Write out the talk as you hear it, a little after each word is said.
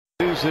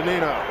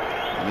Zunino.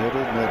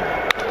 Middle.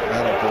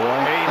 That'll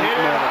boy.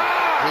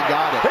 He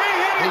got it.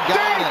 He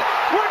got it.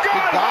 We're good.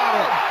 He got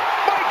it.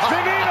 Mike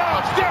Zunino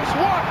just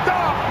walked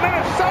off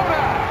Minnesota.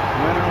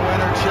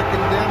 Winner,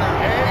 chicken dinner.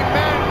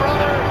 Amen,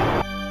 brother.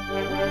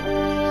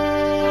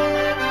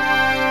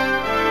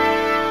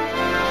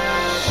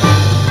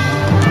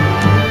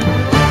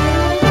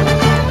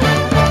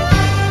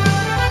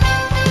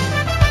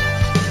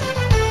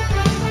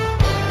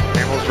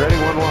 Hamels ready,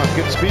 1-1.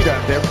 Good speed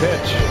out there.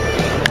 Pitch.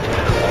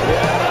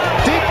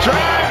 Deep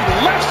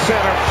drive, left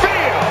center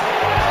field.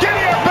 Get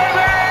here,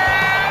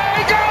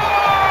 baby!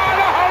 Gone! A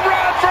home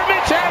run for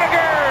Mitch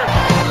Haniger.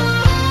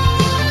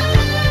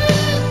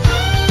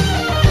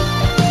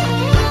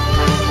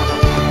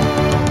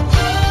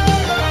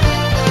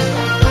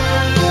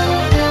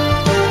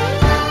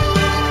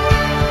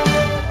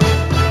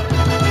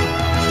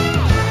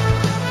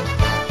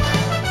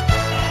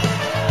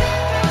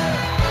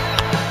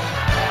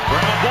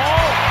 Ground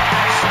ball.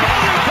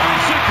 Smelly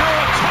bicycle,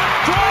 a top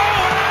throw,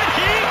 and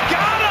he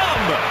got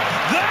him!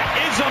 That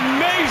is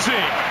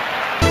amazing!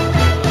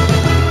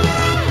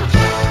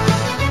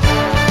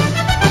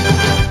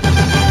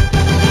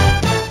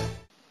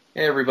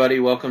 Hey everybody,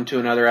 welcome to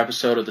another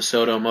episode of the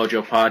Soto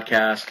Mojo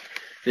Podcast.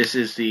 This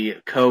is the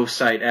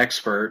co-site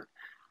expert,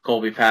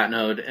 Colby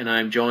Patnode, and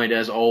I'm joined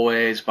as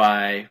always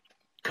by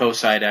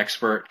co-site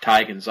expert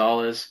Ty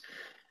Gonzalez.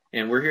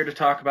 And we're here to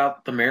talk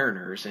about the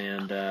Mariners.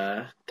 And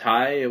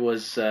Ty,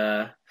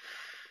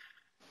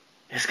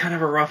 it's kind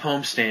of a rough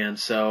homestand,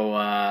 so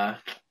I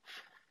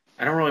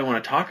don't really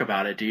want to talk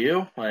about it, do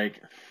you?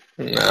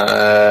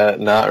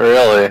 Not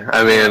really.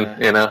 I mean,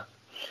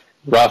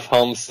 rough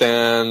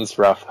homestands,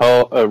 rough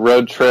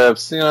road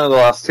trips. The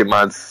last 2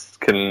 months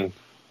can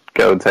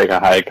go take a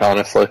hike,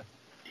 honestly.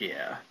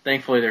 Yeah.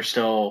 Thankfully, there's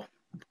still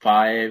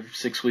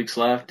 5-6 weeks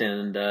left,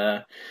 and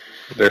they're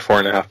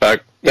 4.5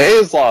 back. The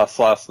A's lost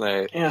last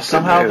night. yeah,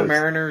 somehow the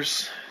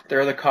Mariners,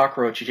 they're the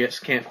cockroach you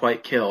just can't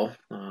quite kill.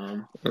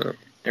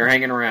 They're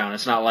hanging around.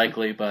 It's not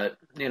likely, but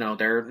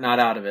they're not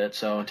out of it.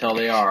 So until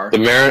they are,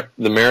 The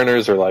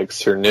Mariners are like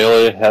Sir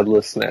Nearly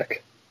Headless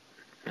Nick.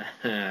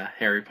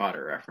 Harry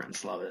Potter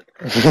reference, love it.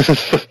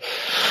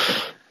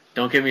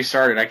 Don't get me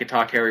started. I could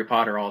talk Harry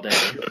Potter all day.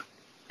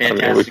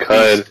 Fantastic we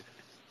could. Beast.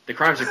 The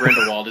Crimes of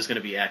Grindelwald is going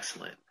to be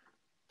excellent.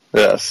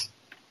 Yes.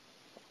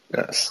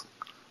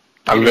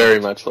 I'm very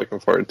much looking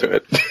forward to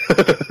it.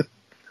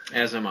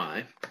 As am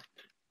I.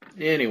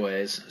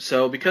 Anyways,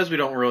 so because we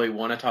don't really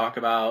want to talk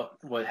about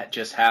what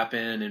just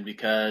happened, and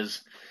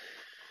because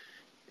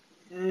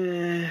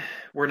we're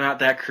not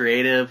that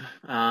creative,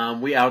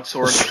 we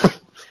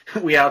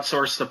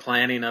outsourced the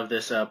planning of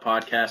this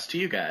podcast to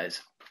you guys.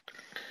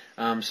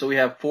 So we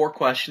have 4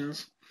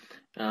 questions.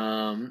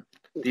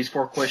 These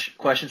 4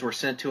 questions were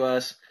sent to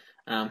us.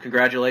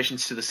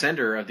 Congratulations to the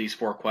sender of these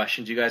 4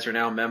 questions. You guys are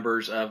now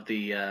members of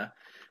the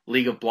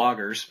League of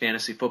Bloggers,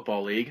 Fantasy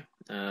Football League.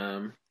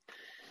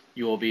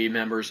 You will be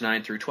members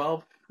 9 through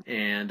 12,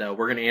 and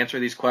we're going to answer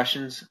these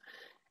questions.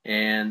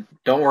 And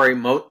don't worry,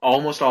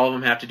 almost all of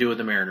them have to do with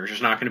the Mariners.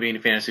 There's not going to be any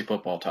fantasy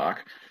football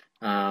talk,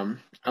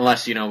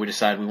 unless we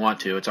decide we want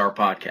to. It's our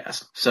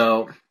podcast.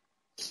 So,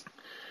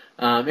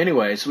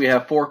 anyways, we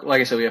have 4. Like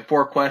I said, we have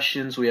 4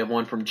 questions. We have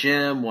one from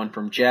Jim, one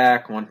from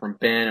Jack, one from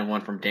Ben, and one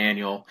from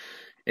Daniel.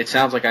 It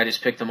sounds like I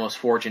just picked the most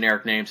 4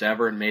 generic names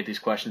ever and made these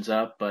questions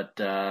up, but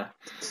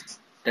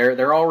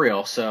they're all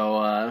real.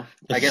 So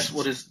I guess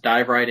we'll just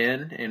dive right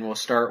in, and we'll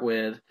start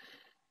with.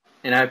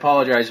 And I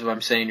apologize if I'm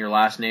saying your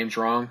last name's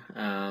wrong.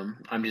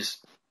 I'm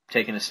just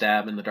taking a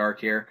stab in the dark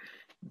here.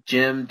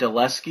 Jim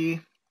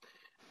Deleski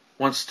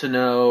wants to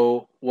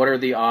know, what are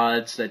the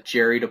odds that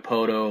Jerry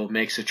Dipoto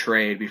makes a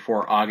trade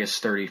before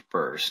August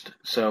 31st?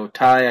 So,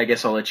 Ty, I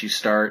guess I'll let you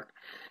start.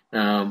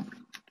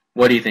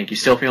 What do you think? You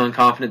still feeling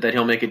confident that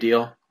he'll make a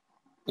deal?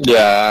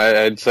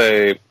 Yeah, I'd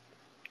say,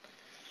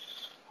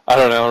 I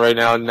don't know, right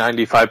now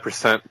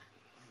 95%.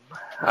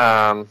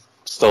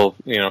 Still,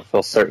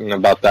 feel certain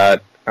about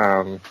that.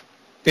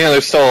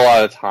 There's still a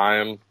lot of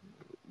time.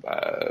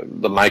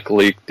 The Mike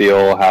Leake deal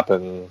will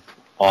happen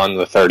on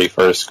the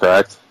 31st,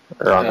 correct?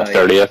 Or on the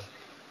 30th? Yeah.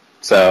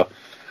 So,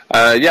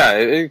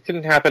 it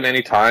can happen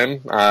anytime.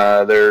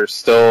 There's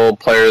still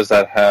players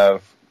that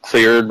have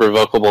cleared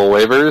revocable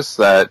waivers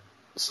that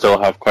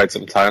still have quite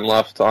some time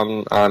left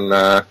on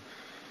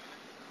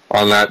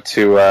that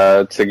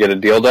to get a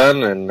deal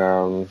done, and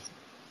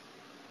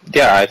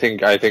I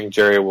think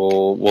Jerry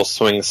will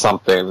swing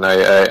something.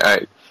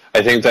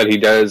 I think that he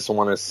does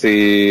want to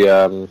see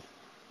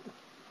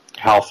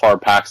how far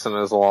Paxton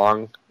is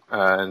along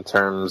in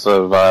terms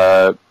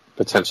of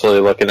potentially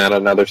looking at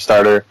another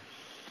starter.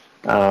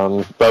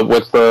 But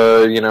with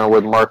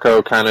with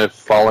Marco kind of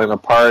falling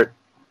apart,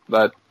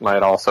 that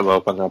might also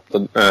open up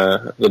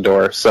the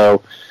door.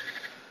 So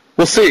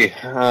we'll see.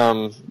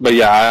 But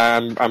yeah,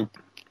 I'm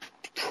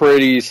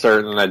pretty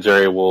certain that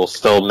Jerry will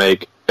still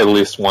make at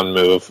least one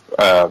move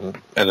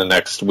in the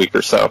next week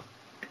or so.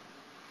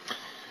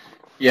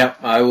 Yeah,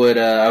 I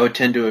would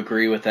tend to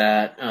agree with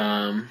that.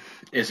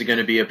 Is it going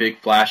to be a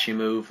big flashy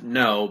move?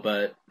 No,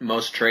 but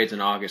most trades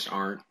in August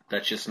aren't.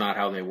 That's just not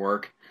how they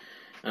work.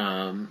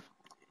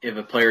 If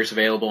a player's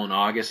available in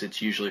August,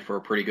 it's usually for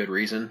a pretty good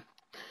reason.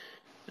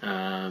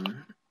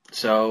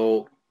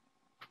 So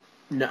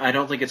no, I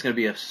don't think it's going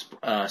to be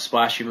a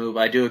splashy move.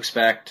 I do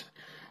expect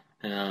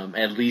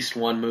at least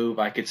one move.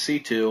 I could see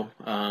two.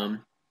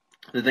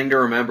 The thing to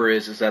remember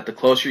is that the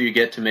closer you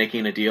get to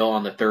making a deal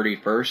on the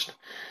 31st,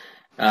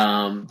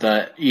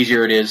 the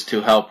easier it is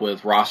to help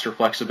with roster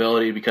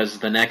flexibility, because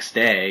the next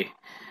day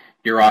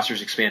your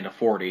rosters expand to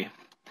 40.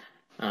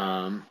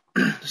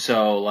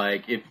 So,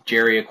 like, if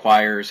Jerry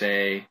acquires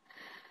a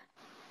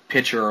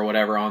pitcher or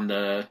whatever on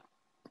the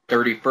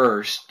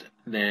 31st,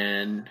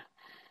 then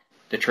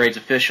the trade's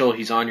official,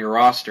 he's on your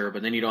roster,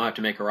 but then you don't have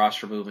to make a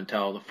roster move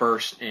until the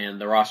 1st,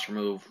 and the roster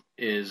move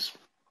is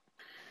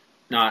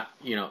not,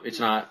 it's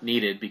not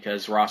needed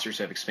because rosters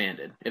have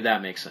expanded, if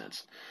that makes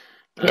sense.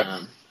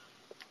 Yeah.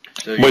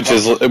 Which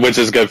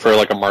is good for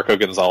like a Marco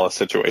Gonzalez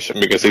situation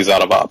because he's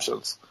out of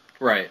options.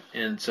 Right.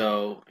 And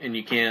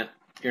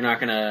you're not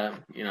going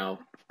to,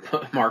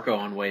 put Marco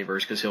on waivers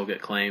because he'll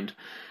get claimed.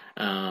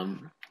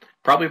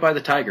 Probably by the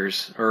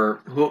Tigers,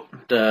 or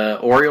the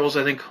Orioles,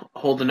 I think,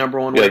 hold the number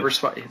one waiver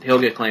spot.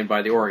 He'll get claimed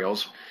by the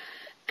Orioles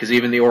because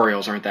even the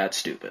Orioles aren't that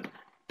stupid.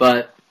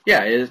 But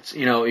yeah, it's, if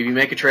you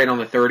make a trade on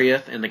the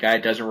 30th and the guy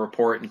doesn't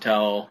report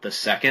until the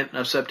 2nd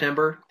of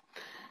September,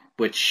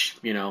 which,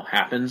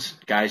 happens,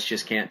 guys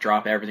just can't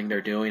drop everything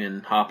they're doing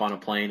and hop on a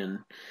plane and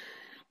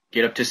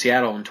get up to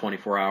Seattle in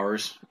 24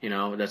 hours.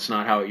 That's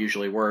not how it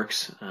usually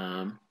works.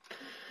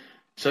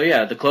 So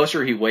yeah, the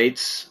closer he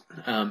waits,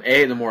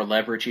 A, the more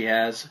leverage he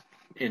has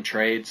in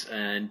trades,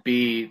 and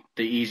B,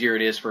 the easier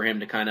it is for him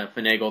to kind of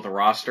finagle the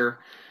roster.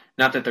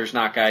 Not that there's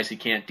not guys he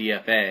can't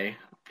DFA,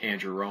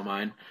 Andrew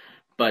Romine,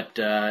 but,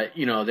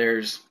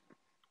 there's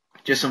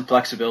just some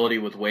flexibility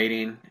with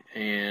waiting,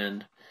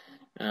 and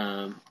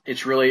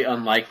it's really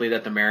unlikely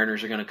that the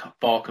Mariners are going to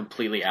fall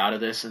completely out of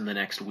this in the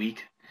next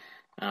week.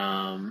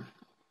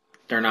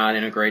 They're not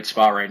in a great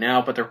spot right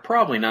now, but they're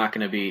probably not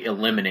going to be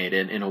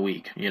eliminated in a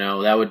week.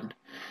 That would,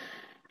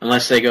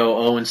 unless they go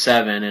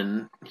 0-7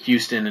 and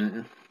Houston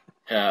and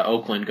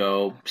Oakland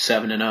go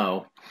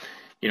 7-0,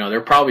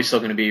 they're probably still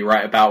going to be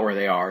right about where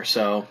they are.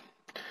 So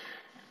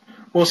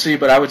we'll see,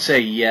 but I would say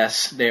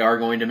yes, they are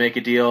going to make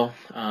a deal.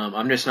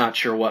 I'm just not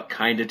sure what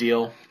kind of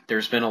deal.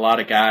 There's been a lot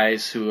of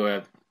guys who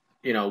have,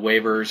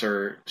 waivers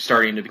are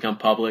starting to become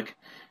public.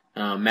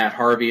 Matt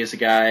Harvey is a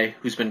guy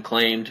who's been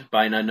claimed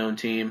by an unknown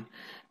team.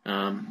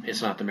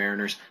 It's not the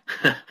Mariners.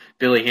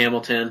 Billy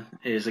Hamilton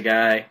is a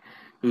guy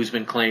who's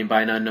been claimed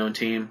by an unknown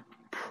team,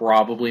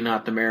 probably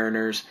not the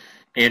Mariners.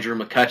 Andrew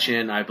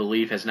McCutchen, I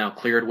believe, has now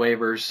cleared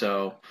waivers,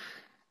 so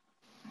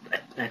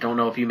I don't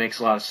know if he makes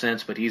a lot of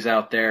sense, but he's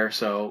out there.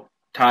 So,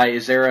 Ty,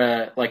 is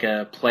there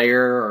a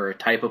player or a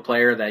type of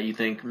player that you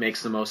think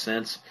makes the most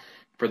sense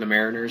for the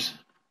Mariners?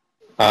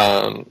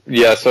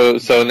 Yeah, so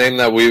a name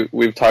that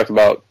we've talked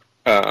about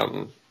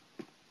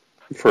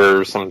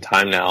for some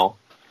time now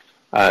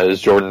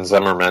is Jordan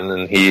Zimmerman,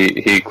 and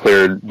he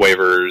cleared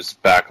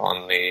waivers back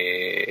on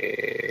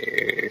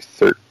the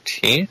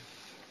 13th,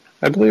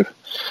 I believe.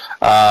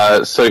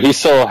 So he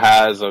still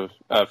has a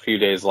few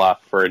days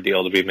left for a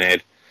deal to be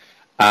made.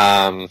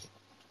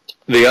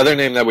 The other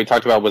name that we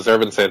talked about was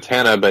Ervin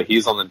Santana, but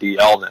he's on the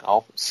DL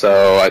now,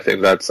 so I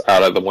think that's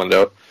out of the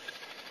window.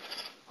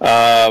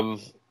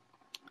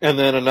 And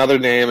then another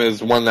name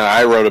is one that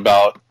I wrote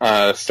about,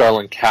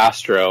 Starlin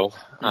Castro,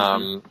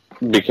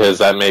 because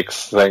that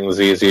makes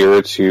things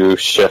easier to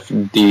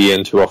shift D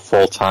into a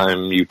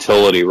full-time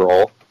utility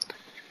role,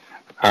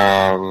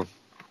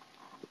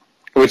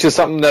 which is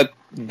something that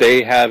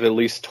they have at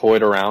least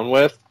toyed around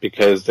with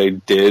because they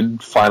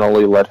did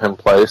finally let him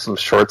play some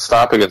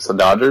shortstop against the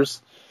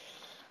Dodgers.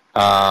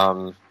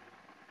 So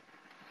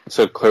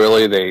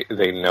clearly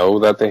they know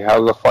that they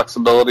have the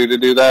flexibility to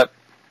do that.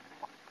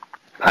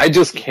 I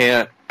just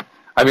can't.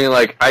 I mean,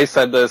 like, I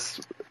said this,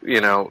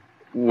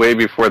 way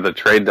before the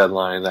trade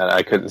deadline that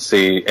I couldn't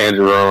see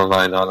Andrew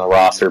Romine on the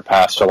roster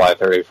past July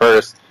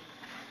 31st.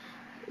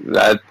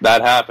 That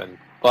happened.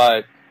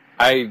 But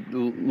I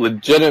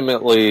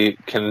legitimately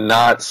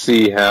cannot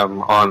see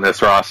him on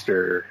this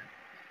roster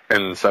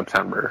in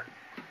September.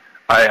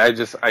 I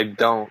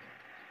don't.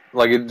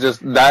 Like,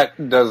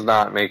 that does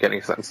not make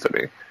any sense to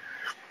me.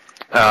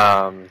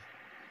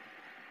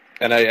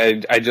 And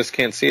I just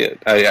can't see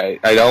it. I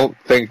don't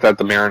think that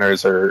the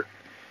Mariners are,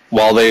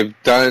 while they've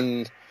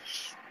done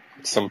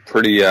some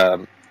pretty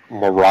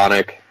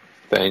moronic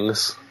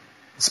things,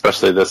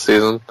 especially this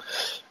season,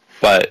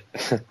 but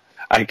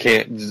I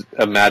can't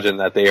imagine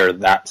that they are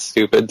that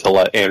stupid to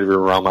let Andrew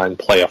Romine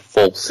play a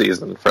full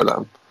season for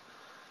them.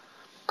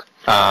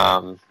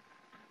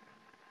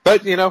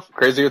 But,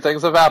 crazier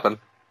things have happened.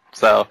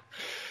 So,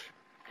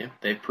 yeah,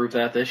 they've proved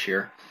that this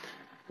year.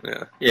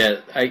 Yeah.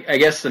 Yeah, I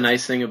guess the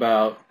nice thing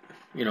about,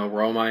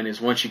 Romine is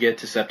once you get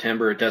to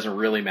September, it doesn't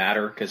really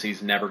matter because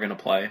he's never going to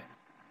play.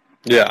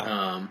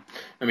 Yeah.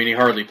 He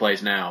hardly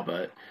plays now,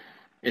 but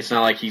it's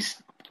not like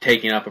he's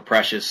taking up a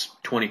precious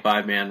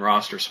 25-man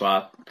roster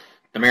spot.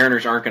 The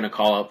Mariners aren't going to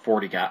call up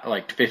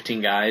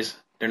 15 guys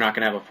they're not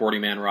going to have a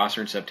 40-man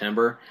roster in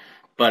September.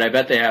 But I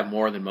bet they have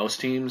more than most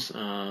teams.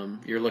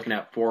 You're looking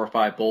at 4 or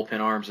 5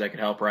 bullpen arms that could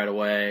help right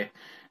away.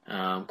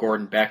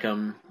 Gordon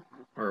Beckham,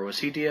 or was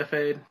he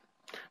DFA'd?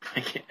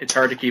 It's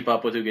hard to keep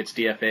up with who gets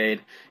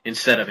DFA'd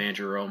instead of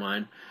Andrew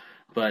Romine.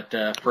 But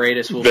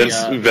Freitas will be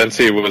up.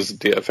 Vincey was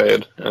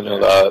DFA'd. I know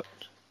that.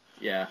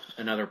 Yeah,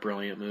 another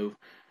brilliant move.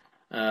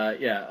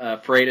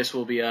 Freitas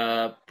will be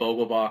up.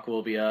 Vogelbach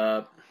will be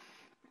up.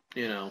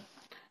 We'll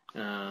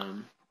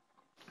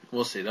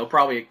see. They'll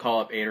probably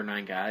call up 8 or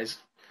 9 guys.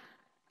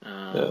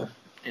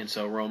 And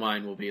so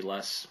Romine will be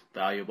less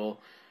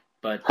valuable.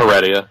 But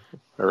Heredia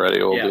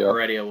will be up.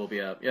 Heredia will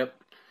be up. Yep.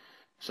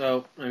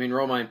 So, I mean,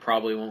 Romine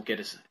probably won't get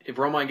if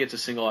Romine gets a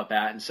single at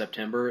bat in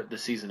September, the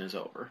season is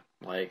over.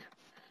 Like,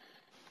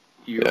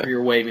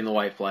 you're waving the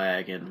white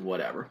flag and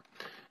whatever.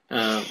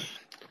 A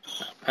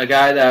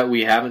guy that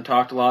we haven't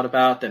talked a lot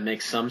about that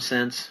makes some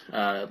sense,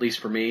 at least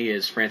for me,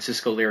 is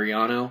Francisco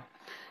Liriano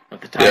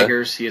of the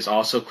Tigers. He has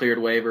also cleared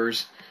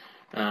waivers.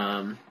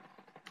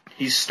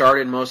 He's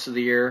started most of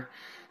the year.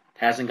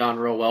 Hasn't gone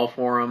real well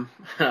for him.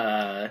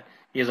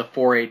 He has a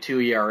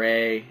 4.82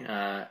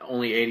 ERA,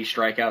 only 80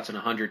 strikeouts in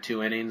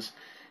 102 innings,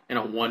 and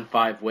a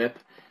 1.5 WHIP.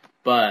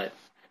 But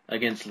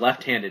against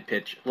left-handed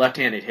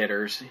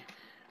hitters,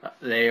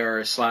 they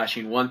are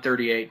slashing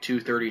 138,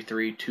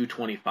 233,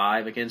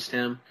 225 against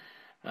him.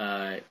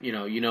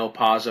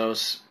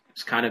 Pazos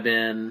has kind of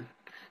been.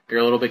 They're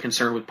a little bit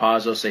concerned with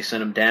Pazos. They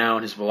sent him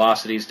down. His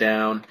velocity's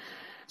down.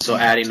 So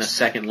adding a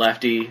second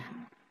lefty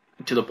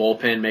to the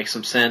bullpen makes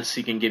some sense.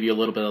 He can give you a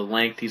little bit of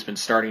length. He's been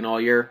starting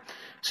all year,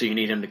 so you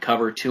need him to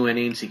cover 2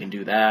 innings. He can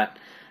do that.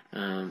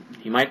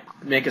 He might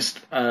make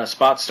a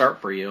spot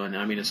start for you, and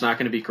I mean it's not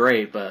going to be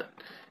great, but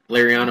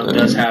Liriano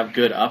does have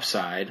good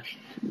upside.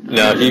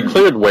 No, he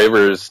cleared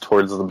waivers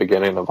towards the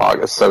beginning of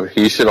August, so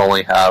he should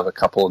only have a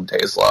couple of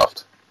days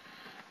left.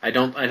 I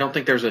don't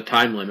think there's a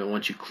time limit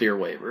once you clear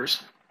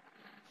waivers.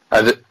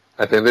 I think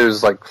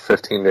there's like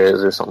 15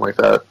 days or something like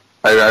that.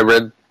 I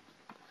read.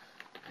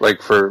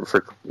 Like, for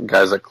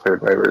guys that cleared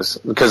waivers.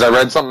 Because I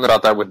read something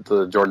about that with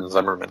the Jordan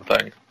Zimmerman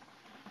thing.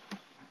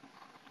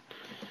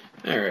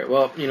 All right,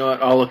 well, you know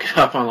what? I'll look it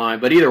up online.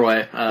 But either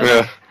way,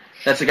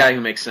 that's a guy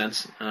who makes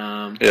sense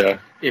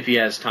if he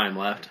has time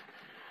left.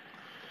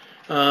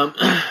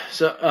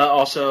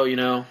 Also,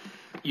 you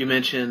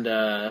mentioned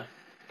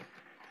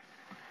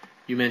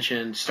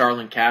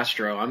Starlin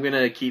Castro. I'm going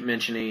to keep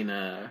mentioning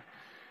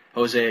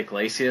Jose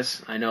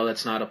Iglesias. I know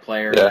that's not a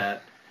player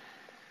that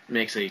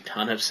makes a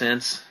ton of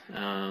sense.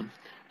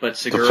 But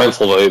Segura...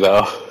 Defensively,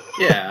 though.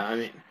 Yeah, I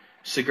mean,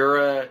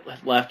 Segura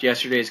left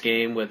yesterday's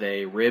game with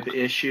a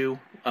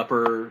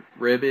upper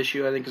rib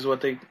issue, I think is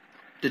what they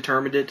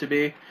determined it to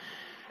be.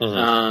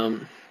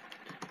 Mm-hmm.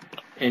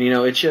 And,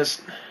 it's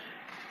just...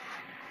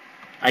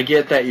 I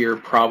get that you're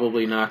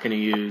probably not going to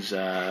use...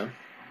 and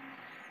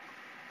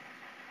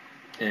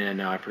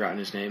now I've forgotten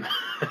his name.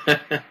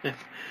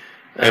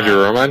 Andrew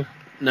Romine?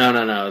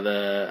 No.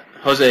 The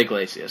Jose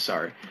Iglesias,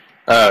 sorry.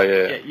 Oh,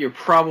 yeah. You're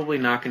probably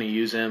not going to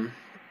use him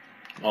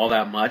all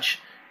that much,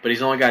 but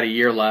he's only got a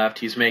year left.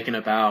 He's making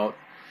you owe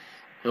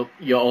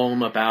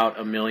him about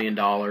 $1 million.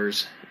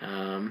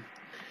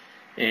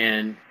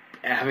 And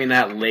having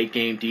that late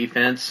game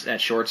defense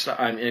at shortstop,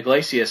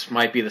 Iglesias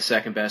might be the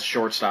second best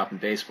shortstop in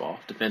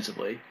baseball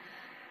defensively.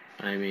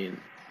 I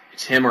mean,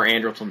 it's him or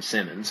Andrelton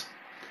Simmons.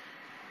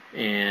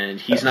 And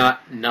he's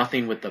not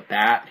nothing with the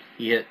bat.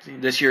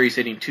 This year he's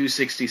hitting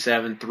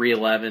 267,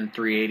 311,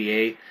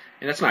 388,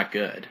 and that's not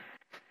good.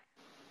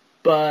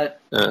 But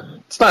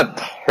it's not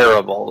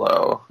terrible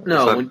though.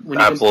 No, when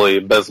absolutely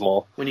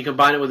abysmal. When you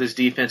combine it with his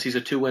defense, he's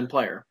a 2-win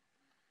player,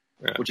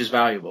 which is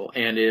valuable.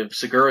 And if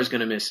Segura is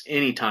going to miss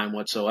any time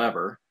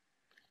whatsoever,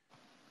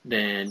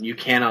 then you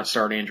cannot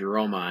start Andrew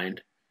Romine.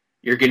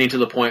 You're getting to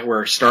the point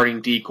where starting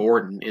D.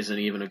 Gordon isn't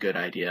even a good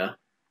idea.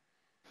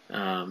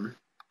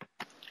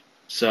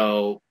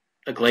 So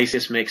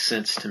Iglesias makes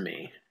sense to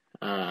me.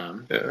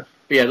 But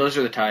yeah, those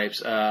are the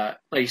types. Like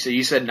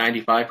you said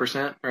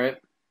 95%, right?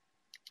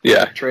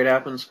 Yeah. Trade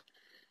happens.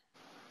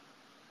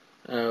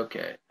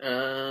 Okay.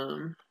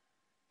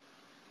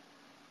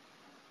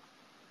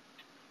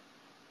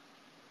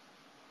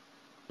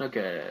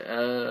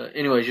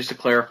 Anyway, just to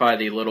clarify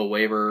the little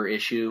waiver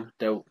issue,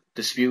 the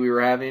dispute we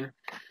were having.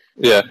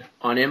 Yeah.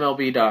 On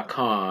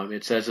MLB.com,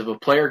 it says if a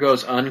player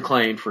goes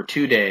unclaimed for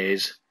 2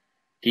 days,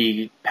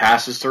 he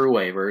passes through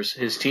waivers.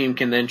 His team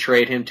can then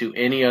trade him to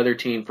any other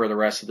team for the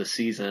rest of the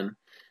season,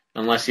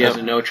 unless he has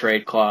a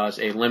no-trade clause,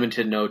 a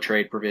limited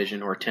no-trade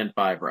provision, or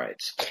 10-5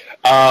 rights.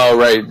 Oh,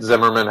 right.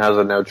 Zimmerman has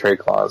a no-trade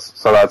clause,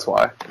 so that's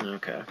why.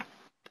 Okay.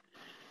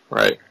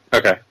 Right.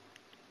 Okay.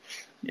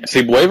 Yeah.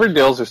 See, waiver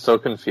deals are so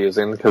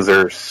confusing because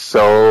there are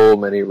so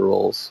many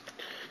rules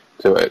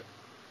to it.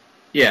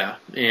 Yeah,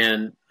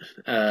 and,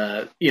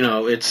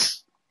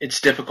 it's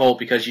difficult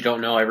because you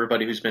don't know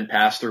everybody who's been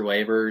passed through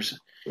waivers.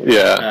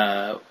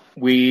 Yeah.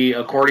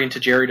 According to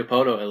Jerry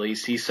DiPoto, at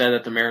least, he said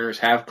that the Mariners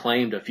have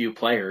claimed a few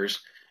players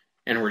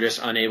and were just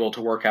unable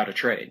to work out a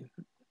trade.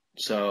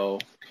 So,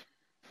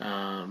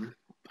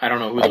 I I don't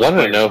know who. I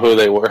wanted to know who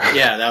they were.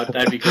 Yeah,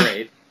 that'd be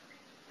great.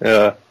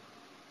 Yeah.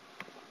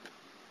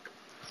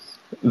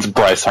 It's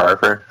Bryce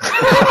Harper.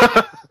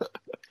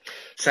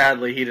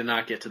 Sadly, he did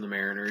not get to the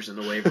Mariners in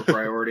the waiver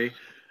priority.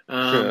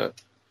 Yeah.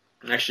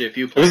 Actually, a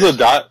few It was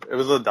players. it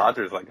was the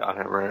Dodgers that got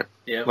him, right?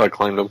 Yep. That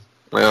claimed him.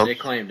 Yeah. They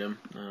claimed him.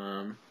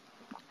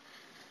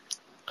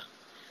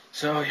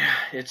 So yeah,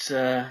 it's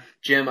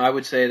Jim. I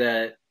would say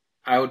that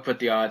I would put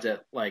the odds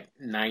at like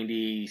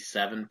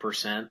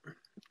 97%.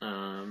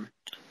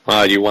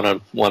 You want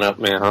to one up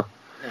me, huh?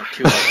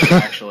 2 up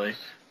actually,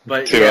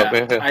 but Two yeah, up,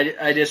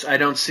 yeah. I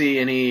don't see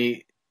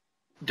any.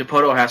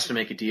 Dipoto has to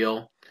make a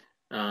deal,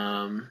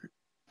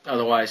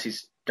 otherwise he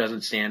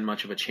doesn't stand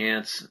much of a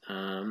chance.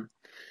 I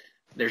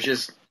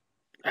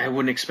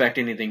wouldn't expect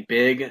anything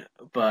big,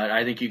 but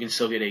I think you can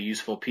still get a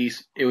useful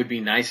piece. It would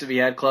be nice if he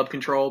had club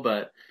control,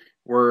 but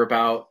we're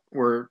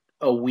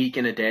a week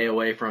and a day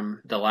away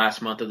from the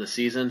last month of the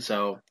season,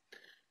 so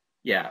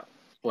yeah.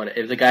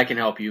 If the guy can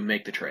help you,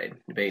 make the trade,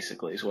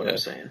 basically, is what I'm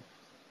saying.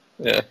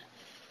 Yeah.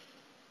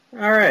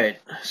 All right.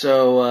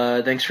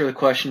 So thanks for the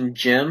question,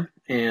 Jim,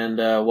 and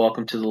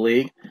welcome to the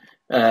league.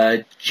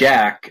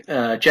 Jack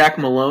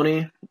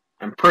Maloney,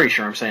 I'm pretty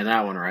sure I'm saying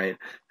that one right.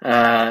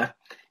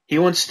 He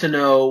wants to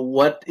know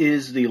what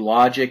is the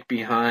logic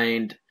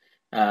behind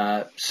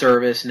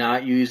Service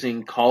not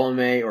using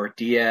Colome or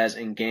Diaz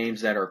in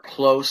games that are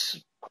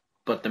close,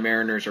 but the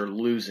Mariners are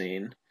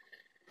losing.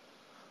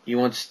 He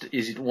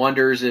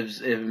wonders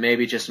if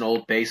maybe just an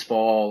old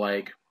baseball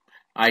like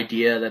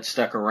idea that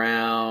stuck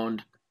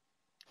around.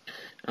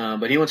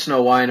 But he wants to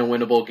know why in a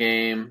winnable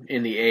game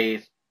in the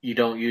 8th you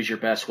don't use your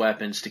best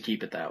weapons to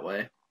keep it that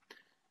way.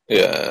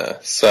 Yeah,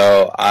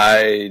 so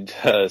I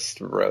just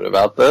wrote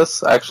about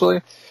this,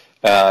 actually,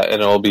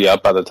 and it'll be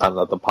up by the time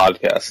that the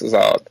podcast is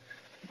out.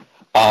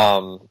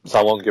 So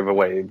I won't give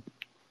away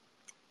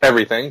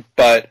everything,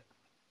 but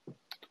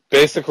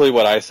basically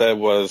what I said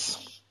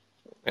was,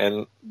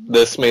 and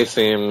this may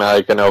seem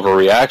like an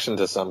overreaction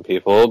to some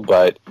people,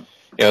 but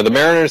the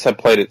Mariners have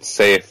played it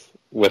safe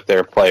with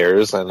their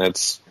players, and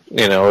it's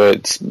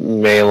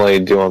mainly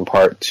due in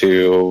part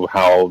to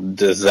how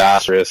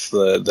disastrous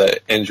the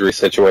injury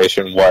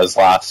situation was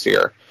last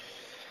year.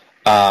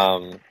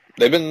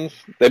 They've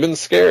been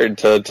scared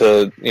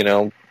to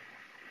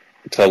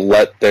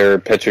let their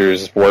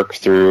pitchers work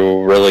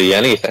through really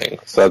anything.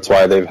 So that's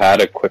why they've had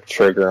a quick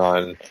trigger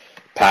on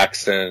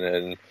Paxton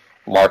and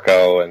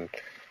Marco, and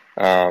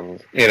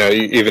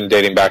even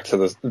dating back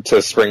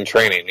to spring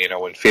training.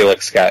 When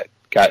Felix got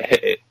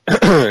hit,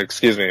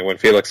 excuse me, when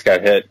Felix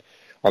got hit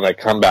on that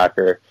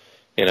comebacker,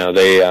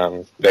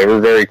 they were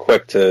very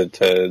quick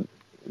to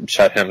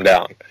shut him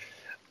down.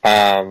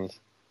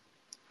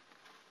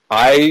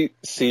 I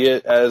see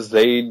it as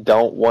they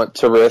don't want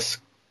to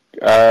risk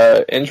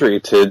injury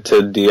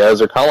to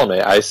Diaz or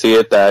Colome. I see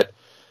it that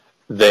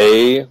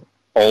they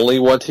only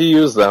want to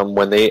use them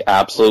when they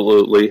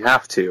absolutely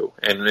have to.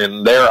 And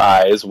in their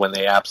eyes, when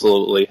they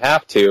absolutely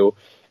have to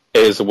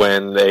is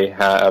when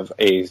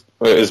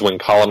when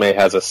Colome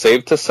has a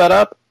save to set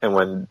up and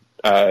when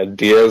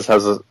Diaz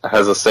has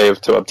a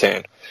save to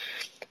obtain.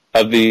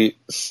 Of the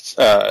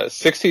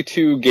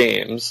 62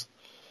 games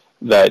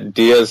that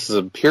Diaz has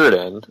appeared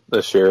in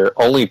this year,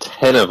 only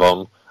 10 of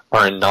them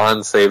are in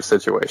non-save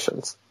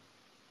situations.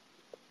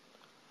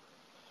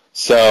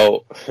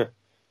 So,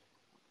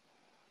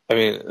 I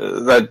mean,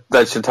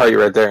 that should tell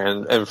you right there.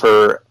 And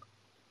for,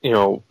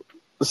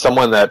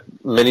 someone that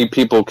many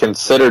people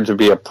consider to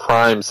be a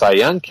prime Cy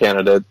Young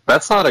candidate,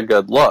 that's not a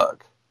good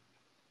look.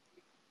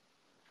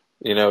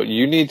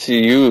 You need to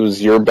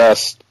use your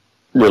best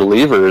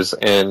relievers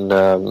in,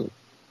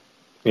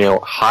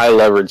 high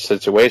leverage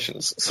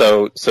situations.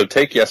 So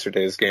take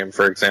yesterday's game,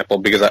 for example,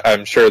 because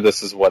I'm sure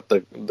this is what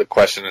the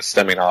question is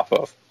stemming off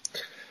of.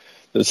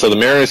 So the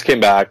Mariners came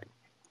back.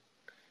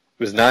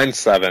 It was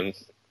 9-7.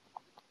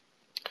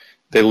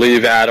 They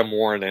leave Adam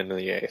Warren in the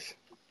 8th.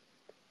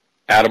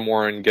 Adam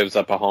Warren gives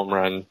up a home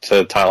run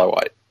to Tyler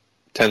White.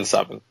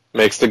 10-7.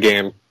 Makes the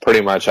game pretty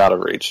much out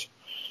of reach.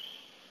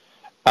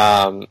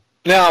 Now,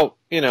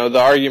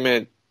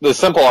 the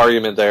simple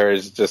argument there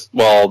is just,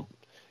 well,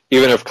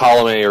 even if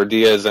Colome or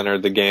Diaz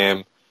entered the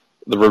game,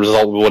 the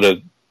result would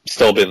have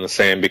still been the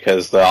same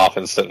because the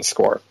offense didn't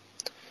score.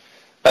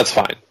 That's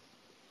fine.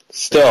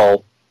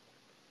 Still,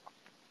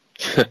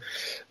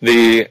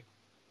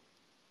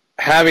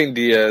 having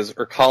Diaz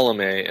or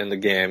Colome in the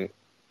game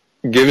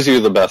gives you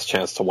the best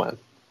chance to win.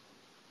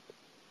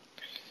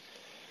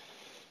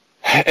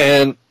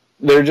 And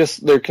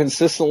they're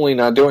consistently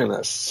not doing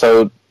this.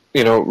 So,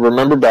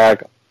 remember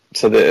back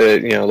to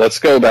let's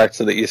go back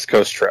to the East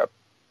Coast trip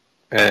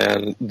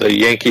and the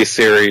Yankees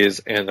series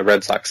and the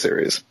Red Sox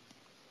series.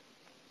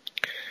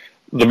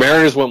 The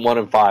Mariners went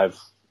 1-5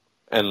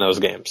 in those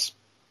games.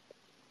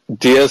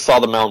 Diaz saw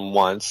the mound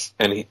once,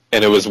 and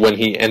it was when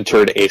he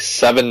entered a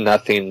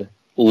 7-0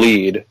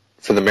 lead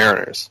for the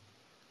Mariners.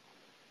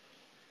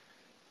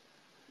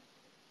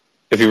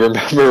 If you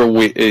remember,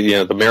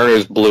 the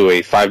Mariners blew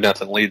a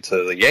 5-0 lead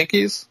to the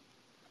Yankees,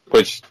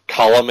 which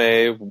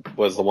Colome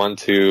was the one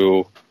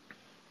to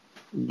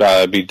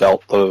be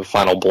dealt the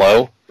final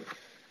blow.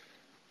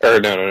 Or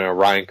no,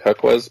 Ryan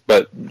Cook was,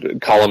 but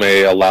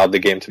Colome allowed the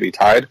game to be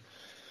tied.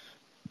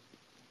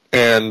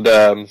 And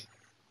there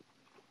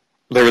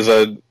was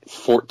a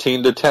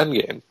 14-10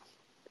 game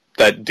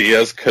that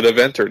Diaz could have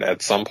entered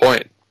at some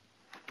point.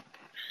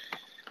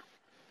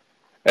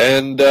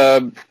 And,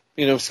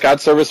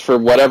 Scott Service, for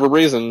whatever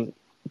reason,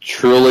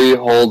 truly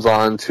holds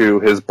on to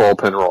his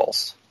bullpen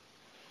roles.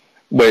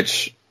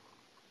 Which,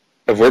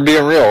 if we're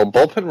being real,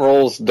 bullpen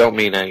roles don't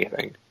mean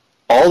anything.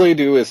 All they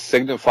do is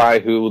signify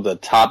who the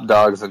top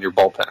dogs in your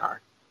bullpen are.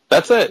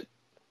 That's it.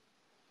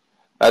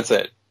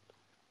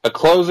 A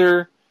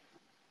closer,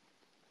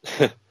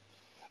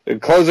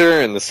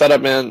 and the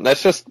setup man,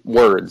 that's just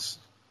words,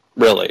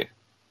 really.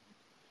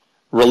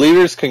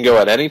 Relievers can go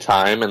at any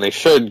time, and they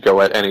should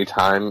go at any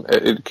time.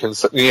 It can,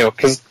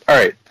 because, all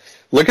right,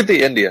 look at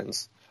the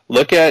Indians.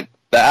 Look at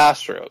the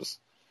Astros.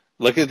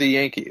 Look at the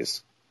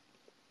Yankees.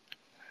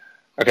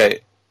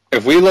 Okay,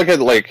 if we look at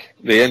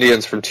the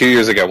Indians from 2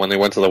 years ago when they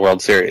went to the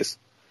World Series,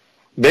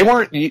 they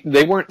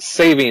weren't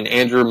saving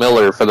Andrew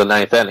Miller for the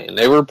ninth inning.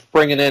 They were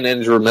bringing in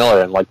Andrew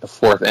Miller in the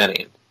fourth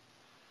inning.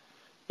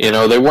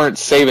 They weren't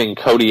saving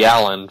Cody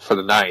Allen for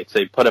the ninth.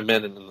 They put him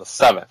in the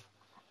seventh.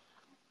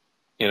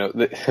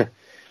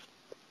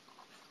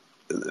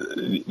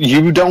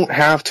 You don't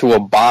have to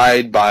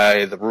abide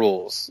by the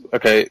rules.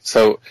 Okay,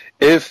 so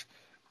and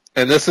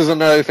this is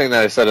another thing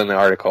that I said in the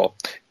article,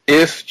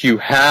 if you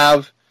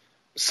have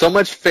so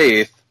much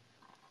faith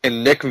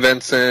in Nick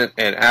Vincent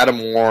and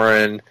Adam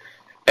Warren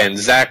and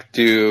Zach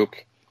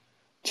Duke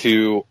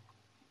to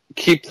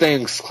keep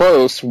things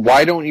close,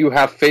 why don't you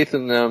have faith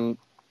in them,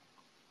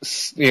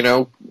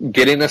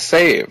 getting a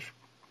save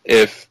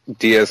if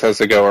Diaz has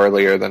to go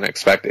earlier than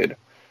expected?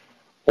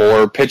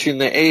 Or pitching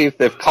the eighth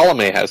if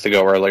Colome has to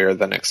go earlier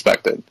than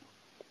expected?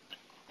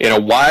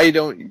 Why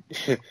don't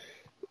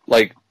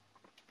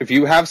if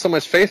you have so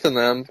much faith in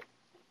them,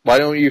 why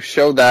don't you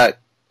show that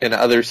in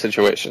other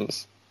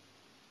situations?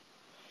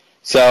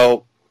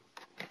 So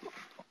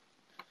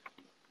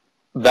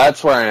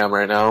that's where I am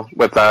right now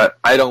with that.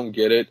 I don't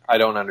get it. I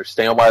don't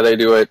understand why they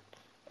do it.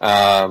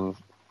 I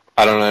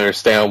don't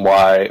understand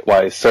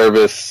why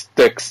Service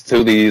sticks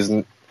to these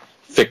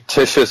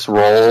fictitious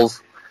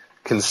roles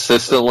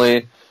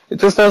consistently. It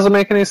just doesn't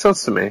make any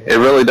sense to me. It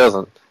really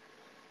doesn't.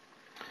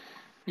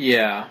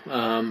 Yeah,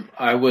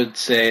 I would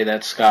say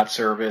that Scott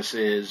Service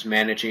is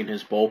managing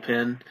his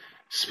bullpen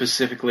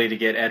specifically to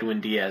get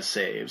Edwin Diaz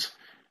saves,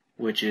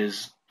 which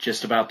is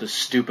just about the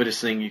stupidest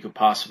thing you could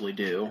possibly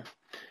do.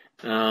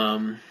 We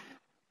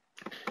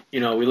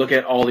look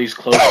at all these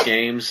close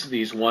games,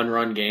 these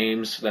one-run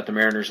games that the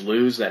Mariners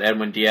lose, that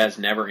Edwin Diaz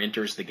never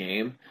enters the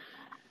game.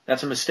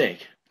 That's a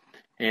mistake.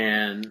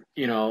 And,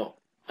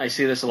 I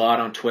see this a lot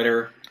on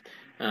Twitter.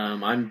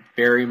 I'm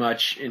very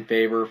much in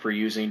favor for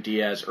using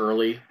Diaz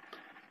early.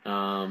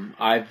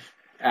 I've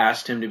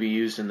asked him to be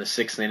used in the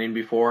sixth inning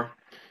before.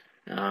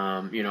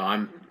 I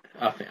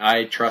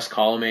trust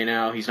Colome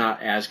now. He's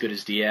not as good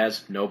as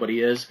Diaz.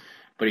 Nobody is,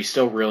 but he's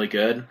still really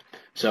good.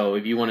 So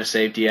if you want to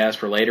save Diaz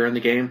for later in the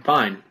game,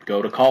 fine,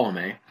 go to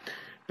Colome.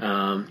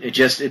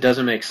 It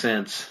doesn't make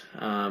sense.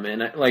 And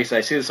like I said,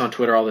 I see this on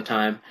Twitter all the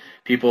time.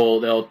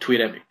 They'll tweet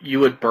at me, you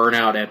would burn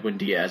out Edwin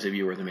Diaz if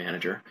you were the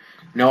manager.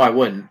 No, I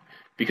wouldn't.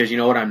 Because you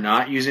know what I'm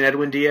not using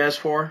Edwin Diaz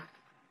for?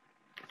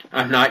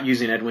 I'm not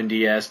using Edwin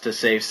Diaz to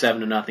save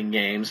 7-0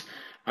 games.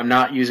 I'm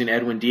not using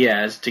Edwin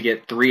Diaz to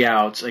get 3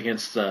 outs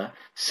against the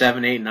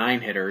 7, 8,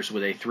 9 hitters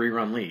with a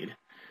 3-run lead.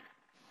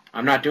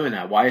 I'm not doing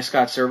that. Why is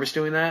Scott Service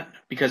doing that?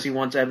 Because he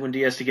wants Edwin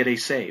Diaz to get a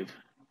save.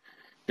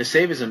 The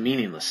save is a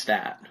meaningless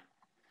stat.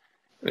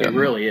 Yep. It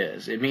really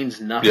is. It means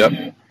nothing.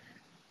 Yep.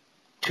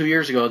 2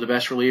 years ago, the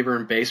best reliever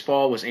in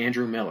baseball was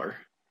Andrew Miller.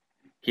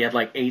 He had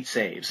 8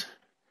 saves.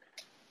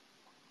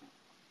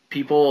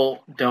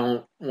 People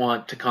don't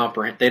want to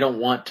comprehend. They don't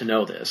want to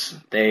know this.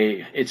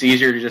 It's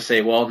easier to just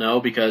say, well,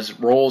 no, because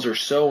roles are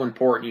so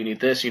important. You need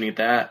this, you need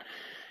that.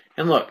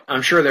 And look,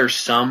 I'm sure there's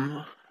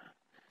some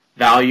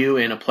value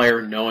in a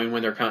player knowing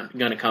when they're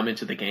going to come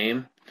into the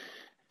game.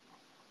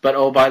 But,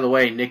 oh, by the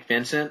way, Nick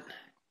Vincent,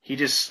 he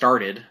just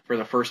started for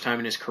the first time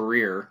in his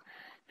career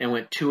and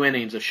went 2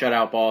 innings of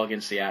shutout ball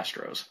against the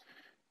Astros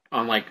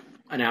on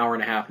an hour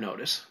and a half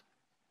notice.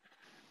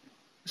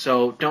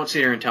 So don't sit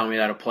here and tell me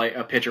that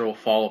a pitcher will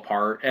fall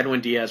apart. Edwin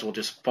Diaz will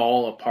just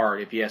fall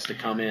apart if he has to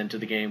come into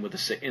the game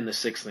in the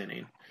 6th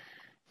inning.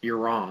 You're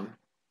wrong.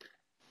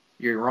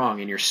 You're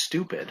wrong, and you're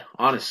stupid,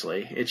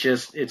 honestly. It's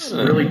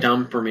really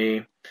dumb for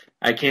me.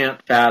 I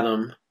can't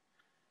fathom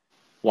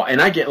why.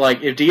 And I get,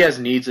 if Diaz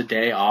needs a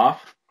day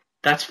off,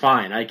 that's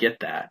fine. I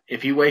get that.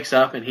 If he wakes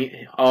up and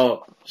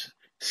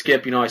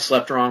Skip, I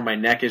slept wrong. My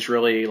neck is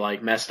really,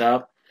 messed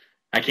up.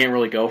 I can't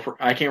really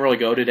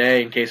go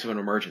today in case of an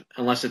emergency,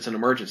 unless it's an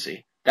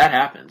emergency. That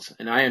happens,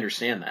 and I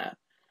understand that.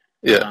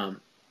 Yeah.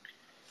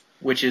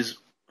 Which is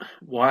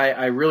why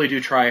I really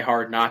do try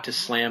hard not to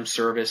slam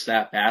Service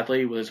that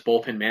badly with his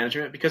bullpen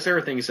management, because there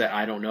are things that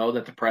I don't know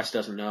that the press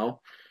doesn't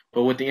know.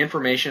 But with the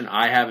information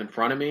I have in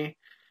front of me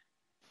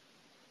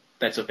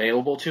that's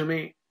available to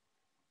me,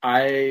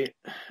 I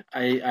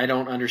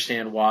don't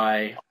understand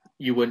why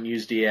you wouldn't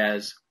use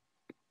Diaz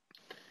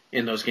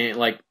in those games.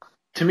 Like,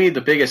 to me,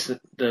 the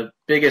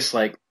biggest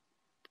like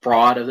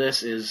fraud of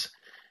this is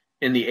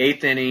in the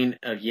 8th inning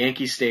of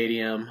Yankee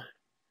Stadium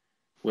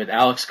with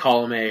Alex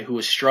Colomé, who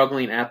was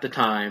struggling at the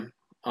time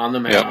on the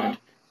mound. Yep.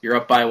 You're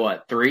up by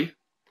what, 3?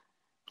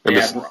 They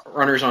had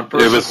runners on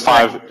first. It was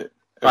 5. It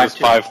was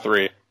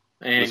 5-3.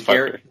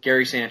 And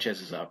Gary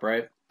Sanchez is up,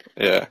 right?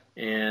 Yeah.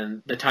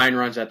 And the tying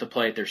runs at the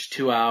plate. There's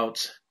 2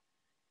 outs.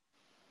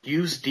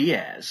 Use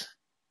Diaz.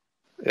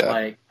 Yeah.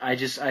 Like, I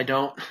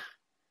don't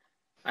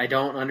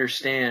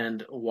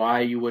understand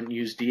why you wouldn't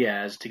use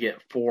Diaz to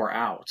get 4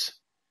 outs.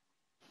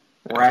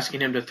 We're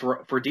asking him to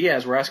throw for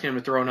Diaz. We're asking him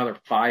to throw another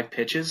 5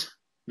 pitches,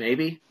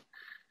 maybe.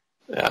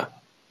 Yeah.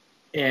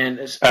 And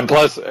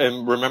plus,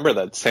 remember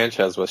that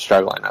Sanchez was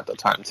struggling at the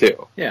time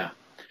too. Yeah.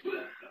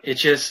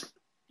 It's just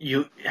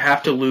you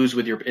have to lose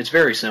with your. It's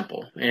very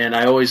simple, and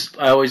I always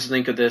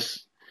think of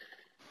this.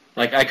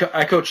 Like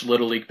I coach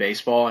Little League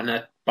baseball, and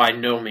that by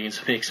no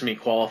means makes me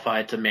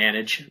qualified to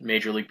manage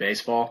Major League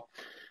Baseball.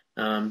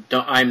 I'm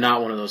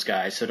not one of those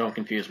guys, so don't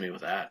confuse me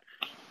with that.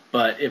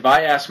 But if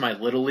I ask my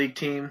Little League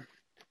team,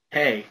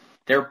 hey,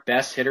 their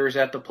best hitter's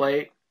at the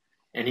plate,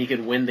 and he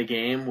could win the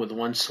game with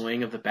one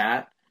swing of the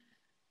bat,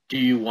 do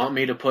you want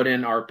me to put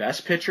in our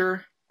best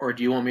pitcher, or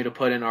do you want me to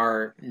put in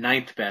our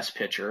 9th best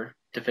pitcher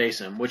to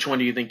face him? Which one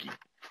do you think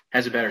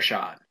has a better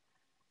shot?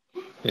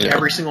 Yeah.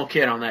 Every single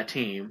kid on that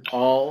team,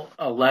 all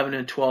 11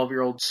 and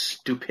 12-year-old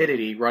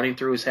stupidity running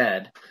through his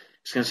head,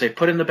 is going to say,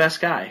 put in the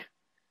best guy.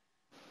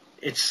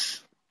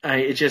 It's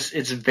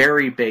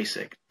very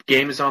basic.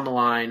 Game is on the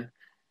line,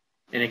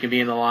 and it can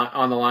be on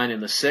the line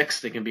in the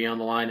 6th. It can be on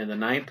the line in the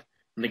 9th.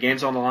 When the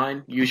game's on the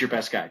line, use your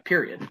best guy,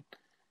 period.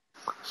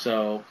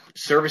 So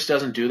Service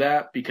doesn't do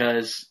that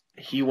because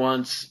he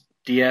wants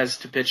Diaz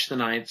to pitch the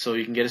 9th so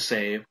he can get a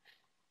save.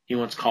 He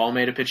wants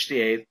Colomé to pitch the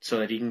 8th so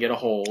that he can get a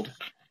hold.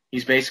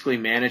 He's basically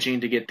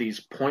managing to get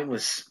these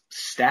pointless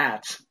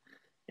stats,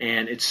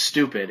 and it's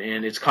stupid.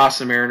 And it's cost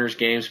the Mariners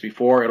games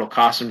before. It'll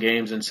cost them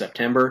games in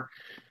September.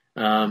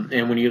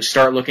 And when you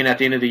start looking at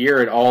the end of the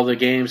year at all the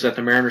games that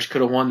the Mariners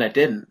could have won that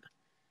didn't,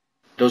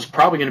 those are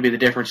probably going to be the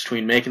difference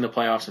between making the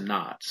playoffs and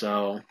not.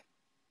 So,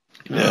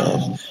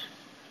 yeah.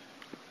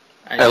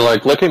 And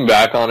like looking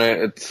back on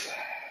it,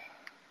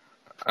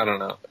 I don't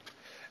know.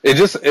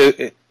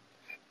 It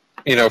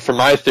for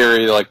my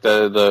theory, like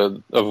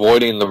the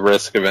avoiding the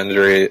risk of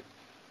injury,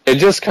 it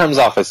just comes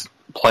off as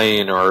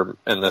playing, or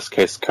in this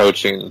case,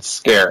 coaching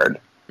scared,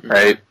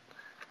 right?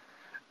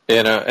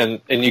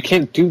 And you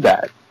can't do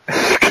that.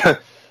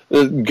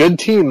 Good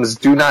teams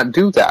do not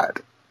do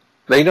that.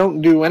 They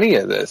don't do any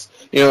of this.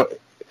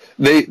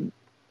 This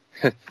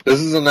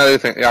is another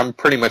thing. I'm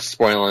pretty much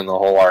spoiling the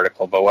whole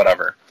article, but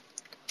whatever,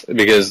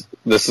 because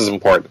this is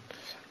important.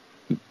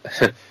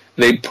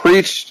 They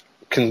preached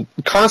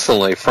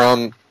constantly,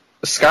 from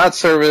Scott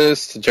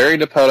Service to Jerry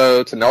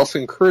Dipoto to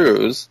Nelson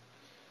Cruz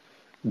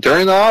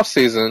during the off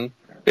season.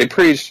 They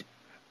preached,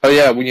 oh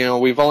yeah,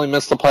 we've only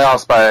missed the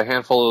playoffs by a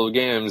handful of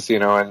games,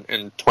 in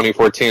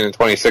 2014 and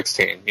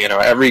 2016.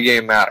 Every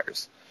game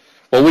matters.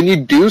 Well, when you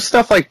do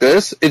stuff like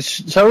this, it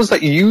shows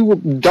that you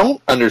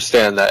don't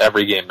understand that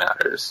every game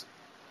matters.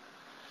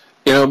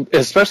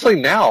 Especially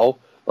now,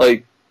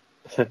 like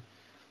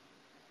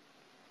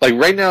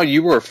right now,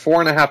 you were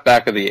 4.5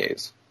 back of the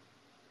A's.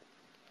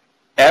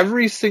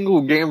 Every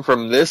single game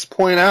from this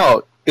point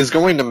out is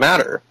going to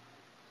matter.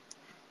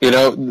 One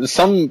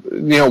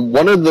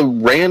of the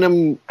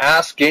random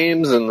ass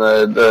games in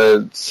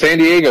the San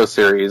Diego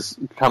series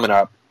coming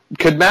up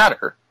could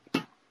matter.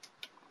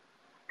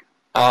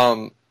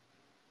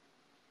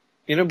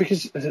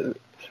 Because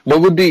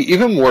what would be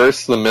even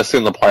worse than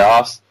missing the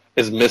playoffs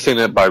is missing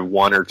it by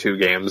 1 or 2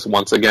 games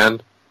once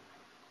again.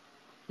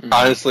 Mm-hmm.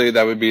 Honestly,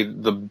 that would be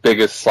the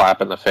biggest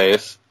slap in the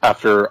face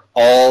after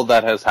all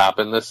that has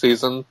happened this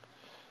season.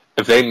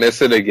 If they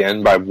miss it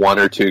again by 1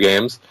 or 2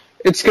 games,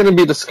 it's going to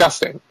be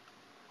disgusting.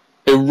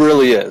 It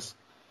really is.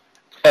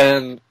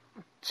 And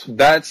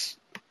that's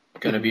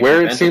going to be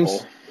where it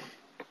seems.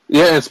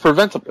 Yeah, it's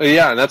preventable.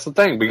 Yeah, and that's the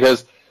thing,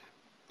 because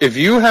if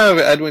you have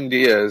Edwin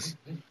Diaz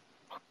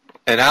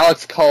and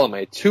Alex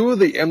Colomé, 2 of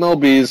the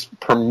MLB's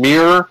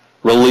premier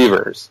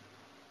relievers,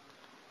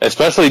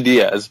 especially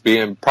Diaz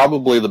being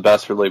probably the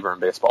best reliever in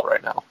baseball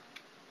right now,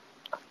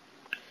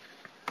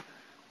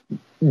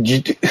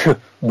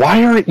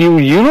 why aren't you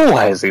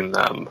utilizing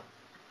them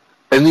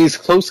in these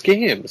close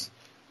games?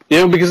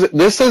 Because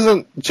this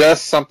isn't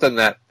just something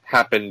that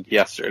happened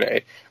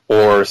yesterday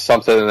or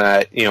something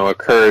that,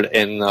 occurred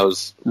in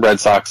those Red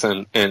Sox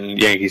and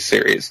Yankees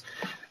series.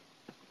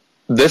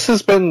 This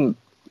has been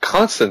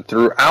constant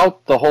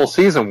throughout the whole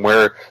season,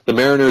 where the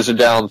Mariners are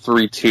down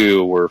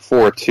 3-2 or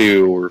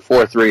 4-2 or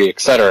 4-3,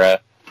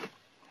 etc.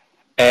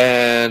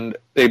 And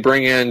they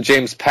bring in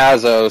James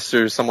Pazos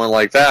or someone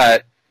like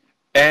that,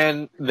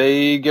 and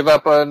they give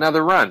up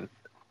another run.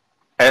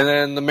 And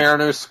then the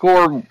Mariners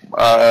score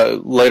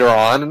later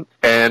on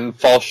and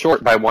fall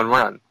short by 1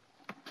 run.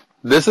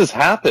 This has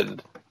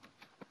happened.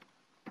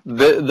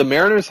 the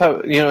Mariners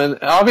have, and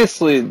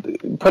obviously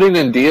putting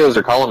in Diaz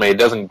or Colomé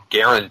doesn't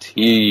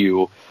guarantee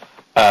you,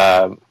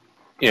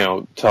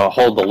 to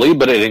hold the lead,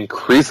 but it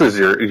increases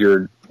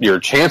your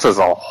chances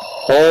a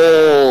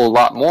whole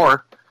lot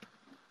more.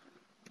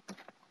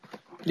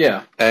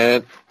 Yeah.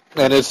 And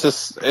it's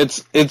just,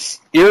 it's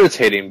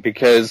irritating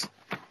because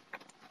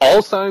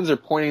all signs are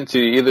pointing to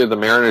either the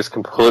Mariners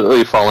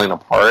completely falling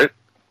apart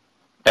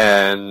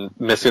and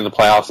missing the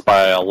playoffs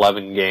by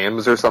 11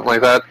 games or something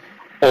like that,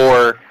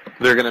 or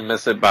they're going to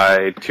miss it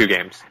by 2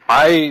 games.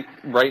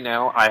 Right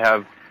now, I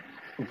have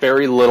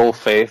very little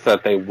faith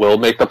that they will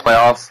make the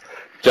playoffs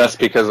just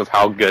because of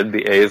how good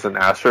the A's and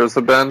Astros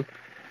have been,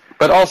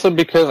 but also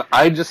because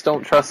I just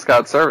don't trust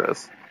Scott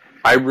Service.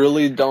 I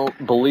really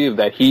don't believe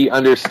that he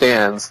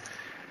understands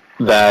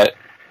that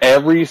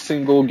every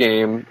single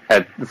game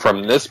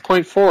from this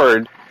point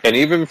forward, and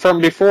even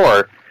from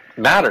before,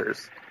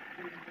 matters.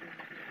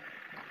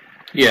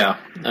 Yeah.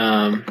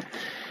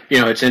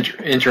 It's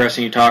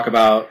interesting you talk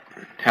about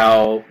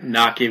how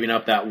not giving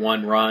up that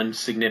one run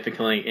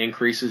significantly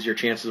increases your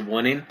chances of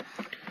winning.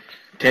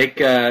 Take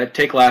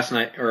last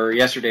night or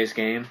yesterday's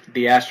game.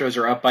 The Astros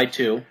are up by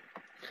 2.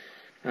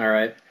 All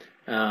right.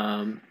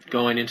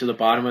 Going into the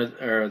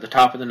the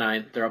top of the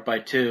 9th, they're up by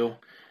 2.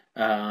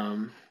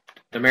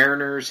 The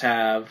Mariners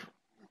have,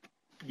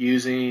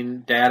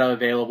 using data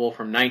available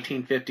from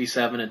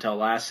 1957 until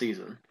last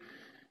season.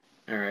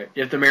 All right.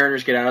 If the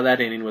Mariners get out of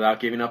that inning without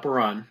giving up a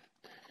run,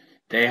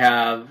 they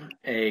have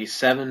a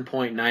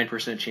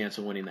 7.9% chance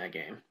of winning that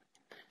game.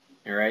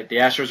 All right. The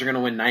Astros are going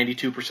to win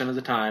 92% of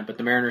the time, but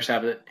the Mariners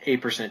have an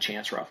 8%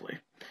 chance roughly.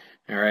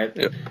 All right.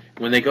 Yep.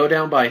 When they go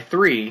down by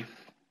 3,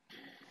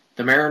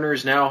 the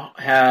Mariners now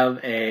have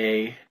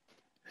a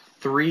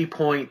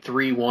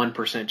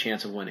 3.31%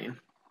 chance of winning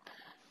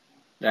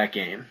that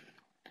game.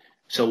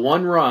 So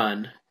one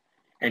run,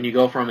 and you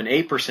go from an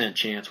 8%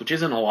 chance, which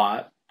isn't a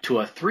lot, to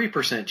a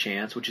 3%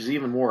 chance, which is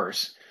even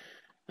worse.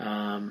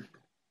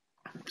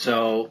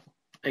 So,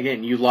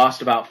 again, you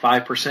lost about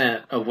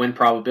 5% of win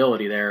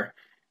probability there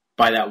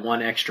by that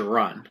one extra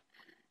run.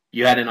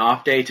 You had an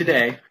off day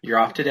today. You're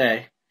off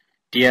today.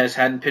 Diaz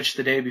hadn't pitched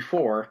the day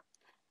before.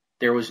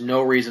 There was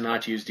no reason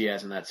not to use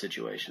Diaz in that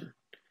situation.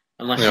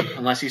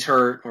 Unless he's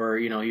hurt or,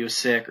 he was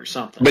sick or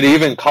something. But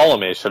even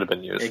Colomé should have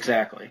been used.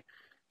 Exactly.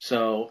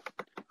 So,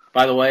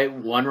 by the way,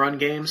 1-run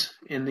games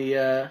in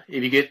the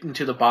if you get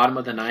into the bottom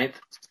of the 9th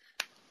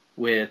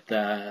with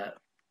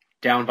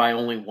down by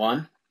only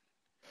 1,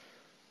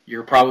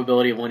 your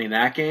probability of winning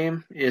that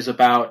game is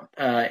about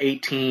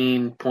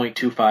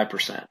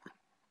 18.25%.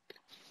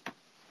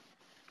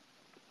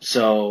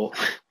 So,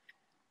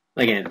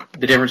 again,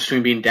 the difference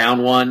between being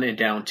down 1 and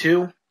down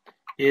 2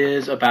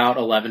 is about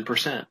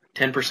 11%,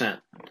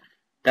 10%.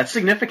 That's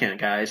significant,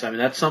 guys. I mean,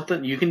 that's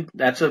something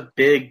that's a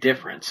big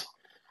difference.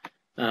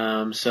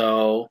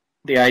 So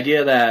the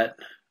idea that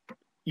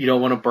you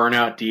don't want to burn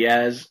out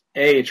Diaz,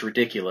 it's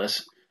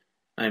ridiculous.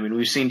 I mean,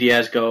 we've seen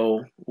Diaz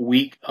go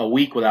a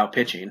week without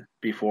pitching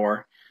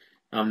before.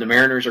 The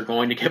Mariners are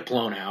going to get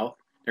blown out.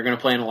 They're going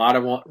to play in a lot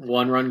of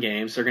one-run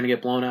games. They're going to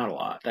get blown out a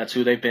lot. That's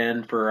who they've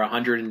been for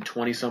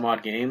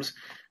 120-some-odd games.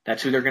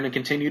 That's who they're going to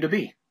continue to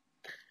be.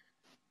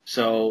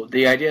 So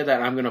the idea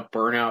that I'm going to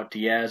burn out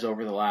Diaz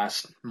over the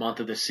last month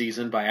of the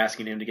season by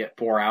asking him to get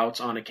 4 outs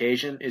on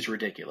occasion is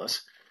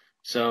ridiculous.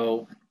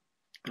 So,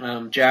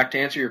 Jack, to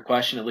answer your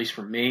question, at least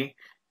from me,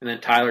 and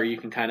then Tyler, you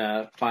can kind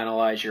of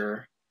finalize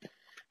your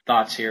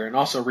thoughts here and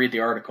also read the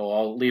article.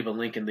 I'll leave a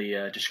link in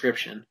the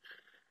description.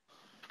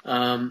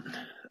 The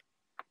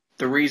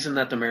reason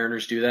that the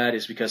Mariners do that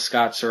is because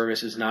Scott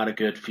Service is not a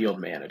good field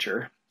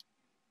manager.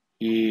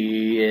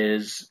 He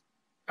is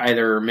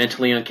either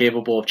mentally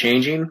incapable of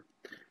changing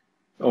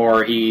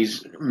or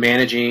he's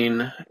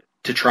managing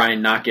to try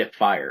and not get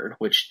fired,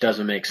 which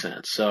doesn't make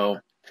sense. So,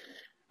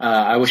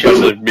 I wish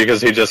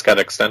because he just got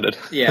extended.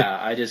 Yeah,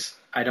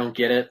 I don't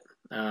get it.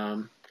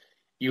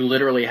 You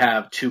literally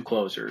have 2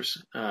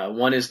 closers.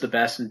 One is the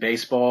best in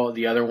baseball.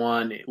 The other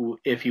one,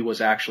 if he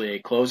was actually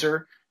a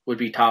closer, would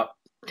be top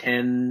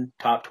 10,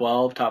 top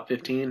 12, top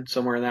 15,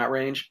 somewhere in that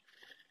range.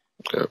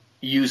 Okay.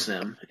 Use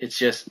them. It's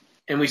just,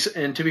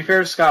 and to be fair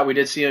to Scott, we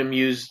did see him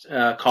use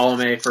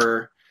Colomé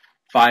for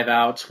 5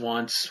 outs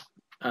once.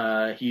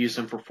 He used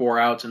him for 4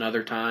 outs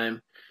another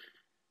time.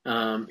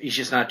 He's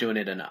just not doing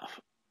it enough.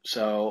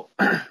 So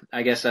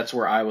I guess that's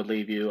where I would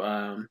leave you.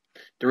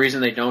 The reason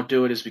they don't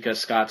do it is because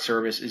Scott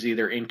Service is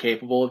either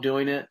incapable of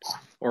doing it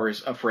or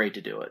is afraid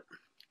to do it.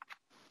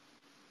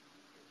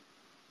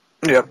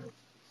 Yep.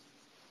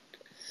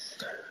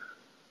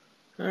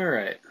 All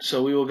right.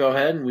 So we will go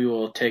ahead and we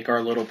will take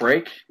our little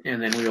break,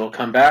 and then we will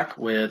come back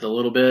with a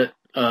little bit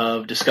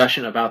of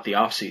discussion about the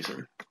off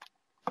season.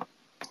 All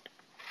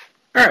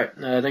right.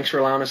 Thanks for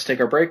allowing us to take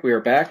our break. We are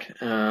back.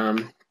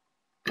 And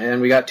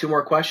we got 2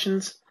 more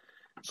questions.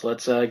 So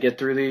let's get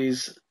through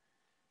these.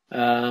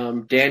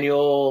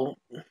 Daniel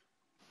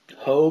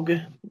Hogue,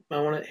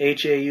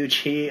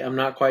 H-A-U-G. I'm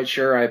not quite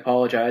sure. I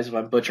apologize if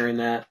I'm butchering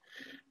that.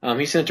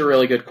 He sent a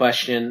really good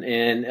question,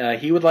 and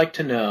he would like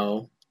to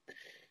know,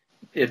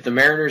 if the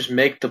Mariners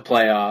make the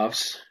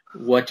playoffs,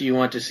 what do you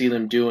want to see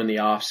them do in the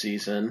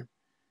offseason?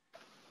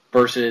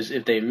 Versus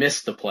if they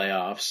miss the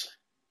playoffs,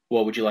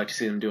 what would you like to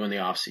see them do in the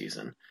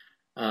offseason?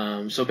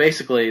 So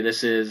basically,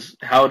 this is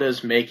how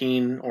does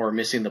making or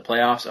missing the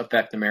playoffs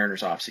affect the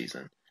Mariners'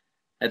 offseason?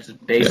 That's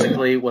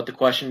basically what the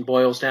question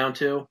boils down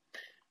to.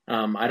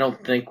 I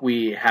don't think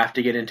we have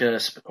to get into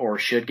or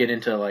should get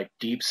into like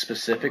deep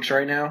specifics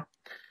right now,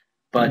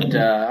 but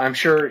I'm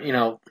sure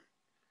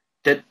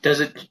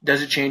does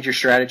it change your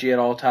strategy at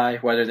all, Ty,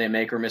 whether they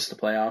make or miss the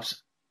playoffs?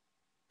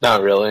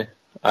 Not really.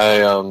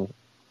 There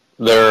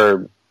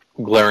are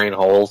glaring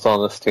holes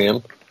on this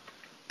team.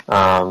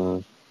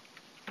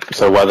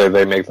 So whether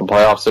they make the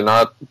playoffs or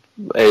not,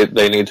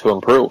 they need to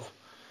improve.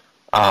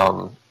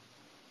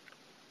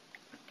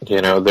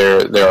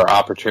 There are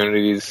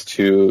opportunities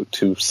to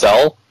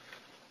sell.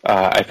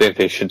 I think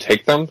they should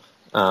take them.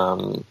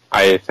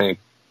 I think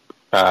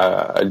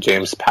a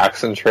James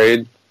Paxton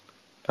trade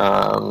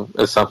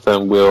is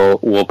something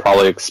we'll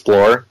probably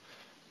explore.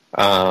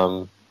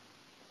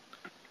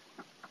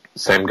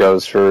 Same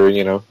goes for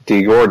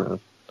D. Gordon,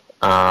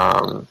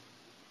 and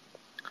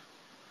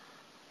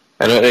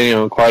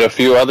quite a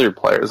few other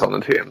players on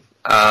the team.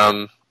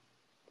 And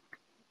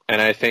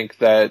I think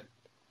that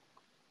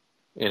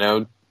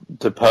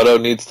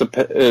Dipoto needs to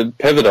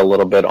pivot a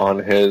little bit on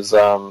his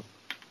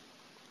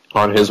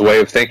way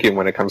of thinking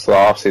when it comes to the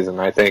offseason.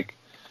 I think,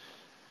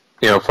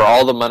 for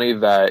all the money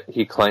that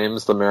he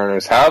claims the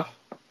Mariners have,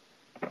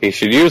 he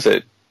should use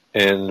it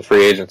in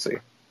free agency.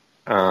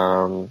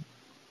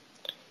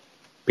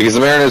 Because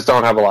the Mariners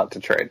don't have a lot to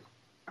trade.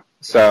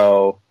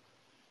 So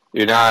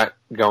you're not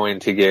going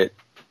to get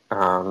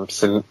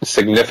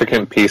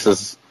significant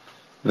pieces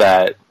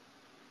that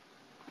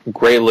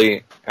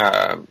greatly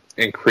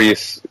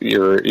increase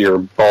your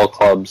ball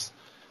club's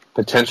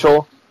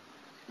potential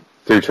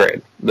through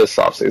trade this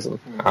offseason.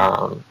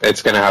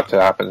 It's going to have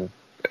to happen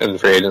in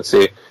free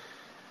agency.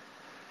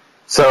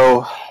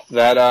 So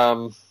that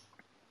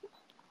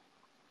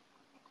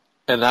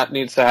and that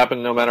needs to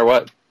happen no matter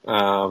what.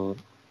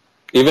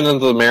 Even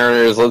if the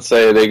Mariners, let's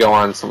say they go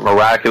on some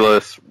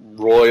miraculous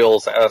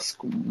Royals-esque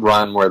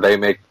run where they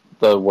make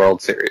the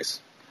World Series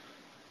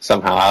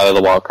somehow out of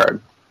the wild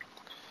card.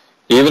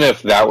 Even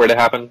if that were to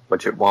happen,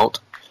 which it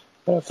won't,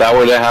 but if that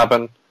were to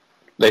happen,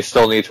 they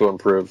still need to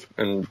improve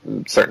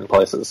in certain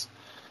places.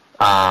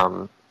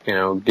 Getting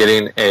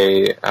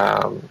a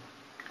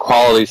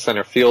quality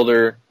center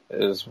fielder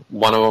is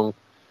one of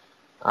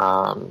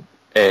them.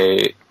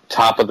 A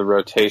top of the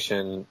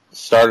rotation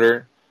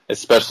starter,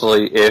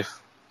 especially if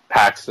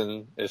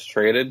Paxton is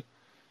traded.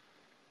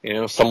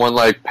 Someone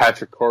like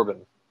Patrick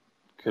Corbin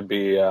could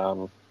be,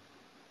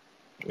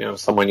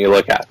 someone you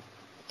look at.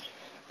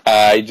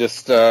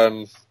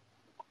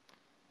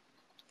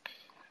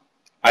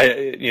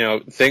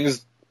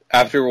 Things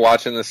after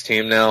watching this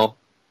team now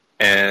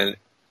and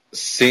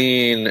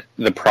seeing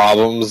the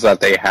problems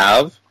that they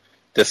have,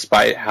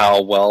 despite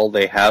how well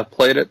they have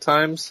played at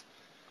times,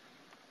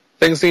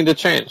 things need to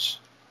change.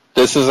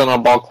 This isn't a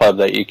ball club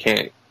that you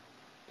can't,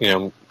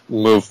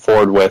 move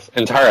forward with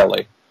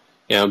entirely.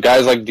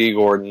 Guys like D.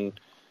 Gordon,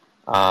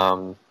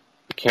 Cameron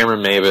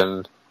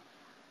Maybin,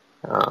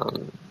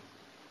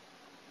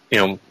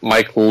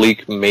 Mike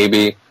Leake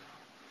maybe.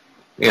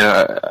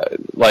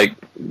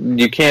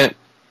 You can't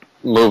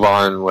move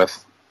on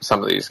with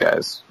some of these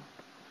guys.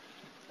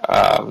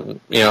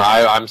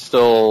 I'm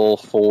still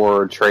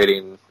for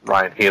trading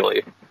Ryan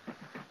Healy.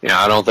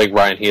 I don't think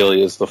Ryan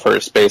Healy is the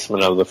first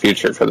baseman of the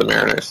future for the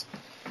Mariners.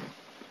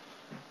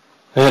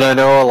 And I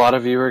know a lot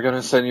of you are going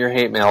to send your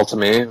hate mail to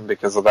me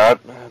because of that.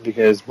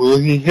 Because,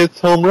 he hits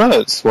home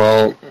runs.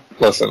 Well,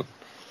 listen.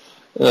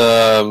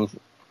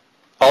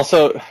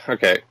 Also,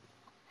 okay.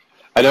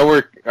 I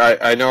know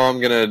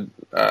I'm going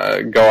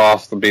to go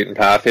off the beaten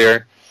path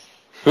here.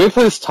 Can we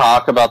please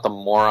talk about the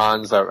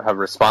morons that have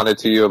responded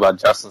to you about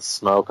Justin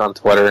Smoke on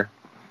Twitter?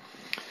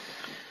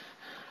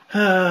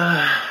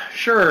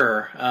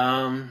 Sure.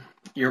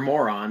 You're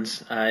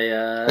morons.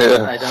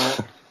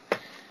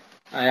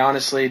 I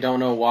honestly don't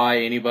know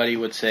why anybody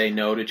would say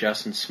no to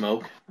Justin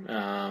Smoke.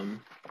 Well,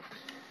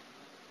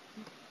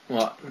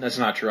 that's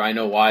not true. I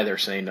know why they're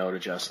saying no to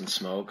Justin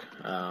Smoke.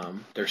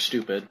 They're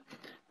stupid.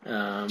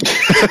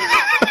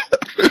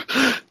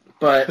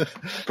 But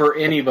for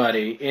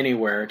anybody,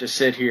 anywhere, to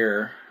sit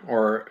here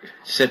or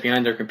sit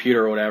behind their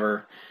computer or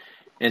whatever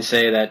and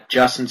say that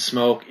Justin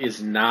Smoke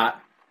is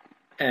not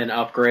an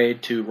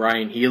upgrade to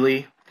Ryan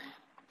Healy,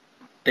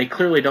 they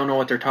clearly don't know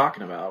what they're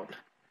talking about.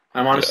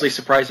 I'm honestly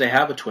surprised they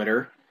have a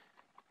Twitter,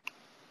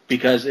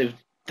 because if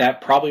that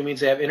probably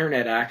means they have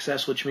internet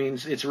access, which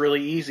means it's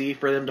really easy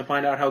for them to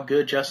find out how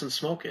good Justin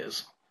Smoke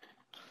is.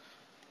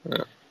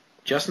 Yeah.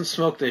 Justin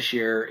Smoke this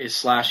year is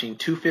slashing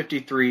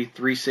 253,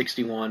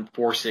 361,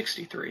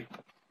 463.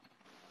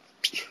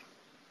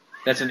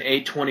 That's an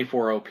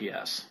 824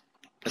 OPS.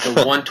 That's a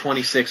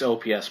 126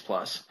 OPS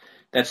plus.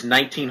 That's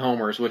 19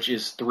 homers, which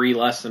is 3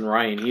 less than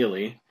Ryan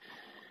Healy.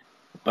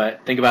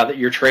 But think about it,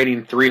 you're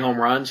trading 3 home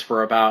runs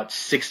for about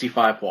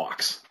 65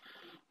 walks.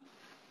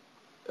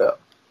 Yeah.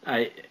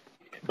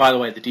 By the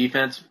way, the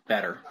defense,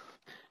 better.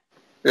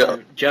 Yeah.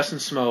 Justin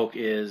Smoke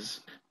is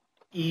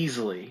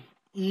easily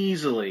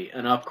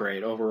an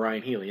upgrade over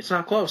Ryan Healy. It's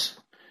not close.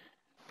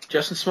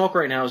 Justin Smoke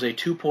right now is a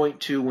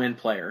 2.2 win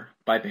player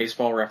by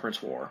Baseball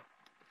Reference WAR.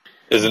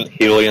 Isn't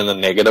Healy in the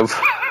negative?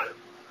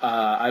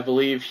 I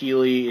believe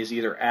Healy is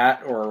either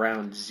at or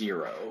around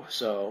 0.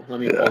 So let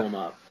me pull him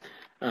up.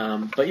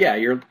 But yeah,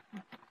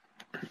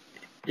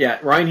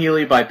 Ryan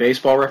Healy by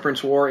Baseball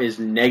Reference WAR is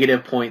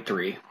negative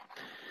 0.3.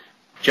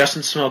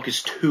 Justin Smoke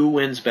is 2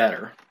 wins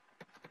better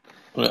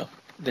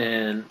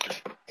than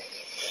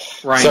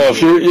Ryan So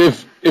Healy.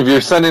 if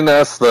you're sending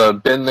us the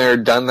been there,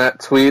 done that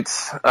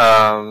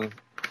tweets,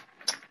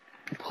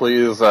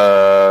 please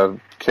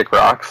kick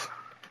rocks.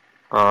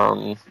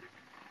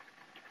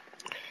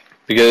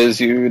 Because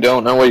you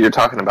don't know what you're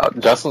talking about.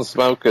 Justin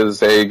Smoke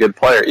is a good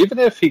player. Even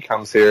if he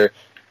comes here,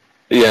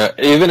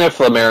 even if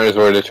the Mariners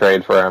were to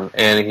trade for him,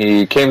 and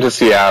he came to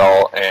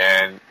Seattle,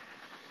 and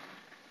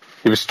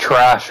he was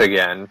trash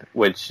again,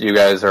 which you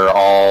guys are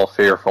all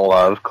fearful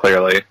of,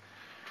 clearly.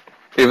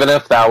 Even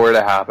if that were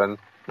to happen,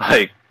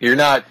 you're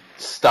not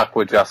stuck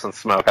with Justin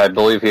Smoke. I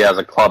believe he has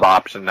a club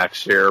option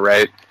next year,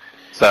 right?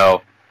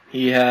 So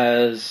He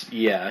has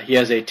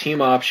a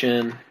team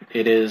option.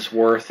 It is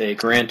worth a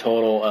grand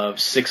total of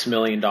 $6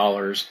 million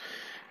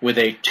with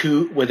a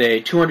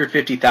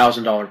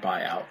 $250,000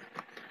 buyout.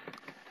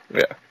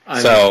 yeah.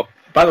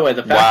 By the way,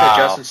 the fact that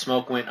Justin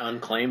Smoke went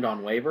unclaimed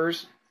on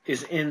waivers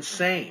is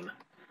insane.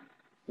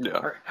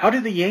 Yeah. How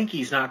did the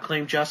Yankees not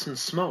claim Justin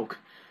Smoke?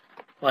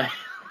 I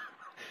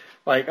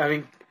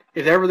mean,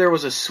 if ever there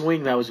was a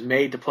swing that was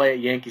made to play at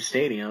Yankee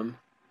Stadium,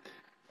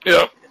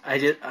 Yeah.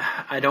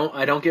 I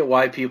don't get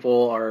why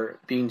people are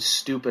being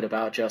stupid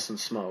about Justin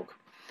Smoke.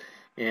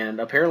 And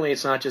apparently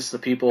it's not just the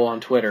people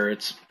on Twitter,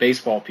 it's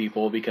baseball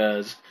people,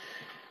 because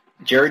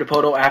Jerry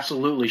Dipoto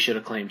absolutely should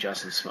have claimed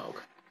Justin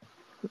Smoke.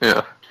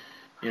 Yeah.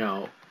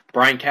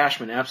 Brian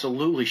Cashman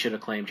absolutely should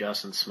have claimed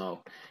Justin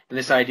Smoke. And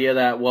this idea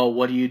that, well,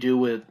 what do you do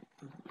with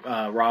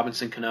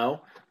Robinson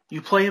Cano?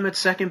 You play him at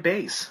second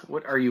base.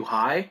 What, are you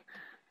high?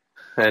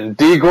 And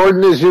D.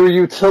 Gordon is your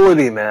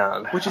utility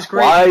man. Which is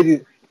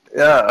great.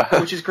 Yeah.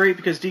 Which is great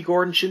because D.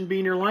 Gordon shouldn't be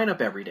in your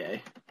lineup every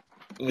day.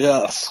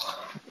 Yes.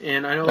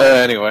 And I know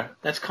Anyway.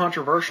 that's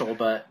controversial,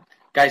 but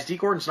guys, D.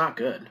 Gordon's not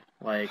good.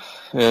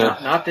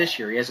 Not this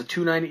year. He has a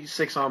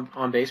 296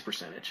 on base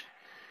percentage.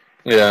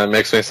 Yeah, it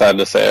makes me sad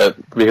to say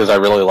it because I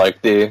really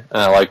like D and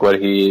I like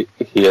what he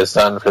has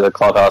done for the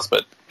clubhouse.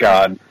 But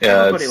God,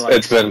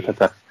 it's been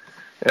pathetic.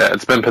 Yeah,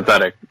 it's been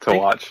pathetic to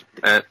watch.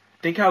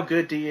 Think how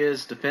good D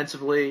is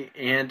defensively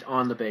and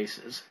on the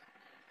bases.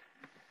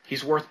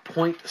 He's worth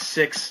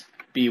 0.6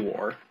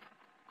 BWAR.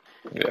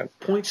 Yeah.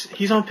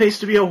 He's on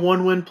pace to be a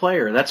 1-win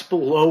player. That's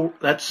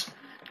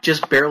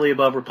just barely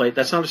above replacement.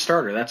 That's not a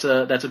starter. That's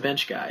a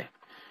bench guy.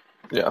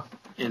 Yeah.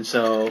 And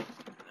so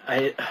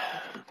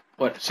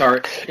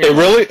sorry.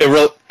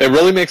 It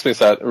really makes me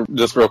sad,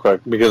 just real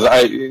quick, because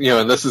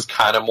and this is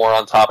kind of more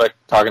on topic,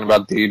 talking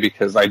about D,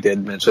 because I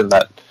did mention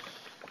that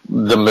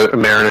the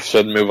Mariners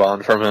should move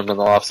on from him in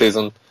the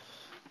offseason.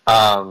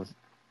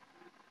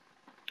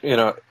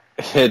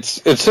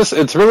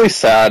 It's really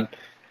sad,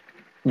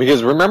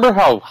 because remember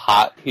how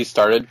hot he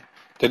started?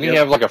 Didn't he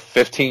have like a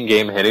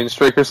 15-game hitting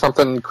streak or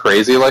something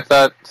crazy like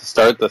that to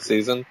start the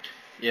season?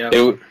 Yeah.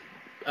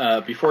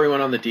 Before he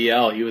went on the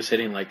DL, he was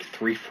hitting like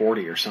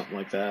 340 or something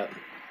like that.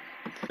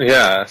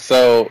 Yeah,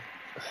 so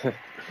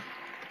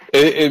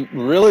it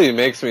really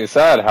makes me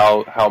sad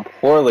how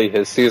poorly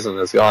his season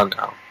has gone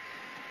now.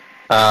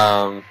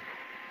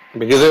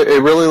 Because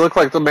it really looked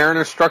like the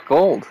Mariners struck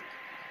gold.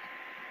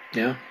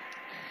 Yeah.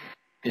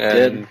 It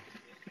did.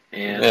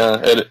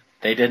 And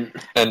they didn't.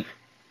 And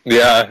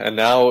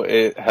now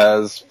it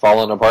has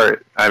fallen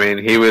apart. I mean,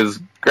 he was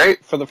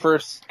great for the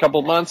first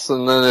couple months,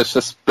 and then it's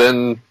just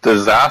been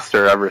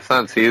disaster ever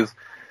since. He's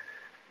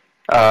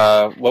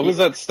what was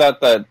that stat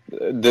that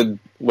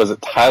was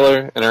it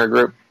Tyler in our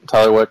group,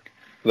 Tyler Wick,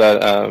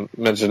 that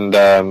mentioned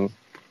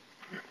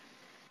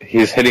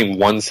he's hitting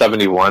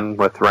 171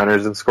 with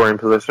runners in scoring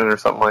position or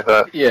something like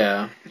that?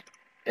 Yeah.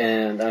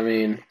 And I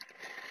mean,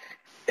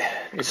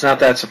 it's not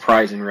that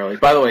surprising, really.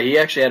 By the way, he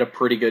actually had a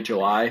pretty good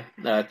July,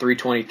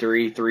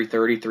 323,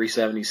 330,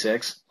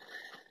 376.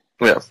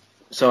 Yeah.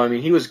 So, I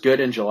mean, he was good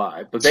in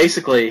July. But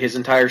basically, his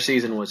entire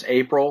season was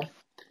April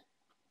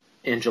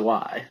and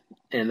July.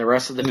 And the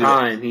rest of the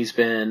time, he's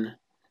been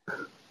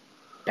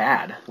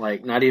bad.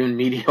 Not even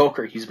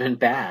mediocre. He's been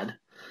bad.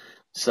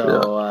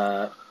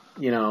 So,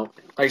 like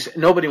I said,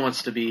 nobody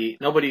wants to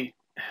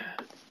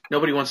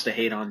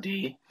hate on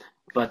D.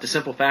 But the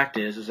simple fact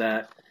is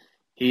that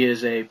he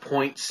is a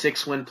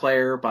 0.6 win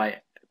player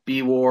by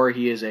BWAR.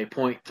 He is a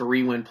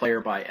 0.3 win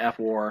player by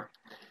FWAR.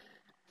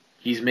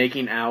 He's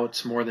making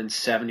outs more than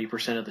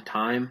 70% of the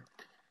time.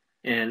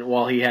 And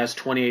while he has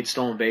 28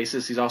 stolen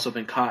bases, he's also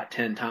been caught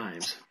 10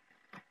 times.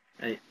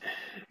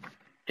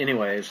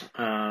 Anyways,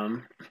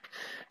 so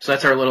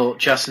that's our little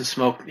Justin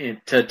Smoke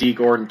to D.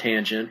 Gordon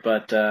tangent.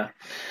 But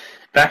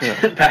back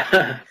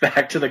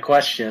to the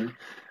question.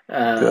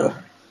 So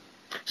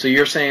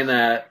you're saying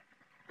that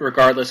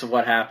regardless of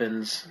what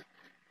happens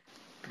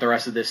the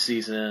rest of this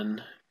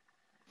season,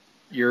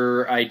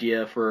 your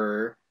idea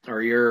for,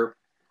 or your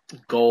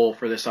goal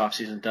for this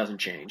offseason doesn't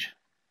change.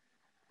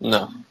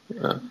 No.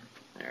 All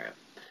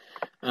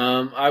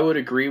right. I would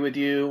agree with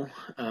you,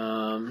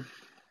 but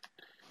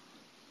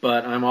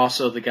I'm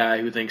also the guy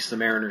who thinks the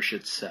Mariners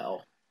should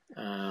sell.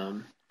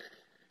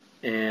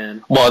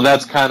 And well,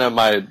 that's kind of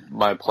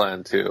my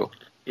plan too.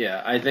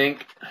 yeah, I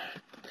think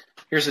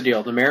here's the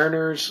deal: the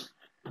Mariners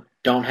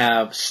don't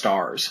have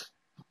stars.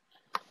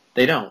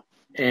 They don't.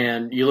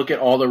 And you look at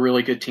all the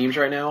really good teams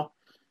right now;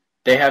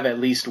 they have at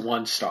least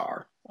one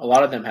star. A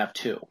lot of them have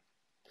two.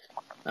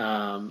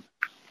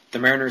 The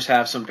Mariners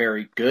have some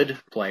very good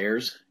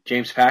players.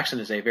 James Paxton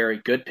is a very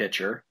good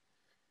pitcher.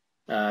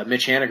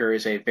 Mitch Haniger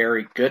is a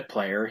very good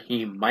player.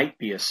 He might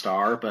be a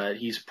star, but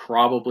he's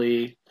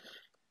probably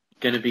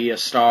going to be a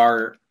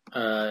star.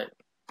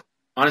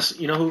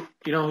 Honestly, you know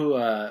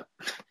who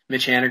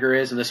Mitch Haniger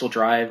is, and this will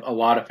drive a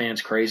lot of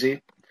fans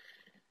crazy.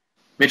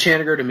 Mitch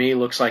Haniger to me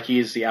looks like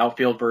he's the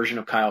outfield version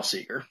of Kyle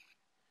Seager,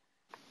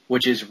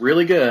 which is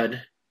really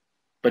good,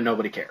 but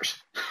nobody cares.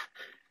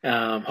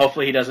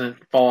 Hopefully he doesn't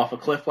fall off a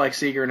cliff like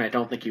Seager, and I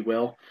don't think he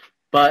will.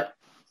 But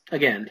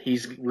again,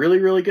 he's really,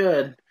 really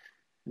good.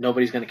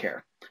 Nobody's going to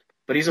care.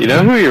 But he's you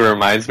know who he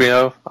reminds me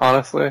of,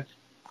 honestly?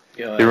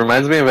 He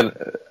reminds me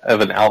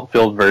of an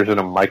outfield version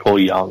of Michael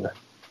Young.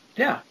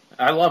 Yeah,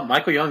 I love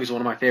Michael Young. Is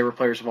one of my favorite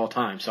players of all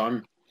time, so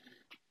I'm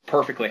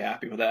perfectly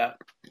happy with that.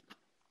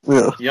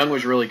 Yeah. Young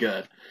was really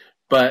good.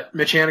 But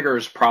Mitch Haniger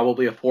is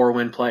probably a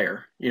 4-win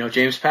player.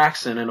 James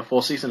Paxton in a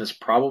full season is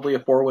probably a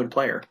 4-win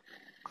player.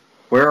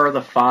 Where are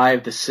the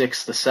 5, the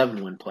 6, the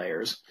 7-win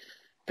players?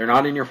 They're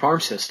not in your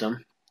farm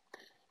system.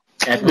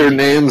 Their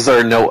names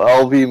are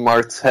Noelvi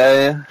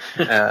Marte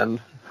and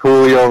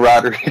Julio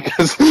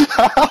Rodriguez.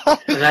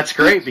 And that's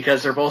great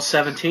because they're both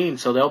 17,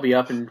 so they'll be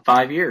up in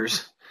 5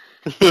 years.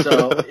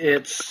 So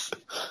it's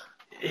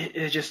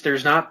just they're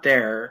not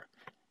there.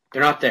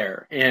 They're not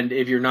there. And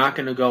if you're not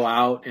going to go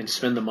out and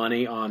spend the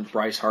money on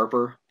Bryce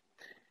Harper,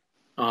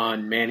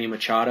 on Manny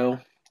Machado,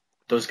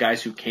 those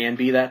guys who can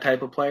be that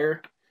type of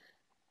player,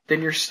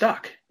 then you're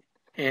stuck.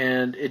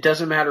 And it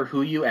doesn't matter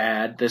who you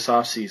add this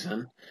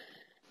offseason.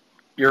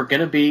 You're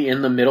going to be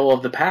in the middle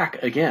of the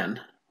pack again.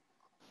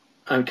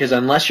 Because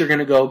unless you're going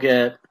to go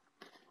get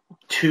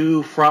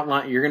two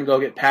frontline, you're going to go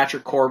get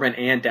Patrick Corbin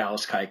and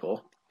Dallas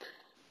Keuchel,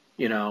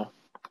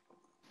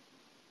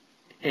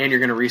 and you're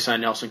going to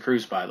re-sign Nelson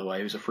Cruz, by the way,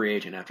 who's a free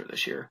agent after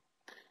this year.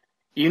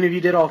 Even if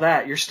you did all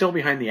that, you're still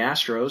behind the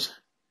Astros.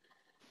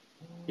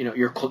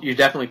 You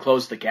definitely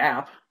closed the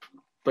gap,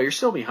 but you're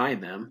still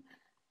behind them.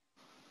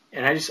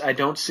 And I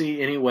don't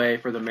see any way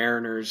for the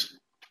Mariners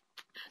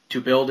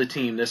to build a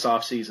team this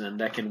offseason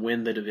that can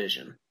win the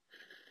division.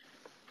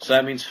 So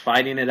that means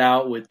fighting it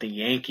out with the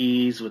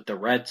Yankees, with the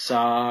Red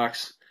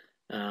Sox,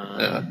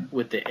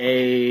 with the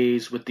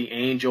A's, with the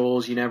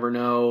Angels. You never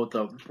know.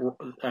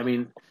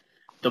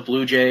 The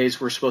Blue Jays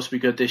were supposed to be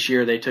good this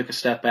year. They took a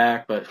step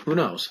back, but who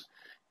knows?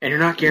 And you're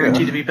not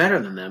guaranteed to be better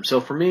than them. So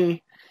for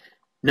me,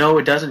 no,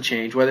 it doesn't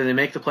change. Whether they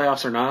make the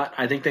playoffs or not,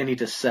 I think they need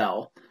to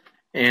sell.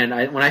 And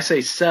when I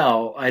say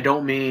sell, I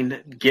don't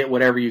mean get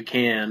whatever you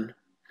can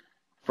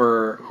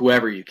for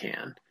whoever you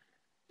can.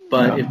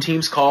 But if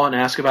teams call and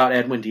ask about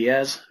Edwin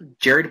Diaz,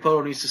 Jerry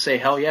Dipoto needs to say,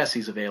 hell yes,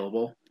 he's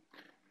available.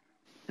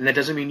 And that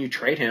doesn't mean you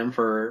trade him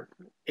for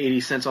 80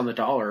 cents on the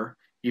dollar.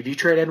 If you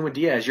trade Edwin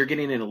Diaz, you're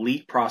getting an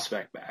elite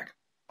prospect back.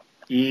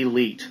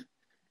 Elite.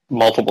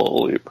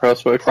 Multiple elite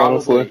prospects,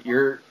 Probably.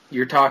 honestly.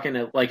 You're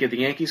talking, like if the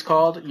Yankees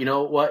called, you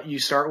know what you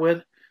start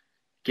with?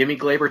 Give me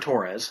Gleyber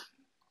Torres.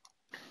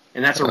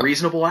 And that's a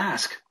reasonable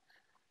ask.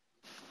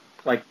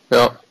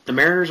 The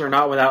Mariners are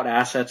not without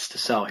assets to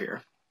sell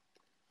here.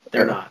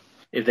 They're not.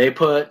 If they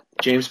put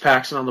James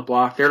Paxton on the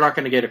block, they're not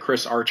going to get a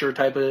Chris Archer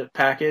type of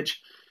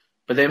package.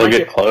 But they might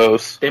get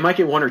close. They might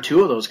get one or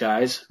two of those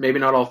guys. Maybe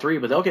not all three,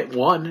 but they'll get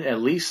one at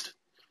least.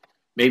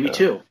 Maybe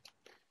two.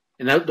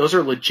 And those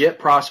are legit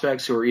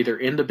prospects who are either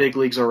in the big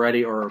leagues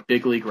already or are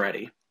big league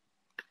ready.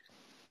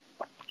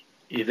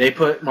 If they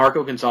put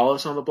Marco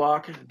Gonzalez on the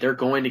block, they're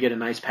going to get a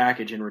nice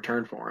package in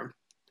return for him.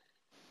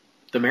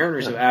 The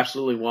Mariners have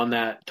absolutely won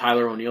that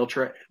Tyler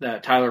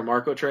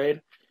Marco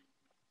trade.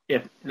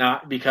 If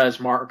not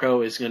because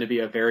Marco is going to be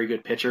a very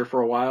good pitcher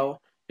for a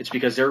while, it's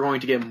because they're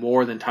going to get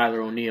more than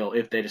Tyler O'Neill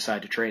if they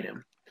decide to trade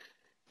him.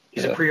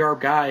 He's a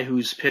pre-arb guy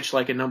who's pitched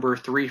like a number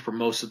 3 for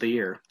most of the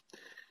year.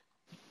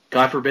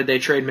 God forbid they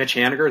trade Mitch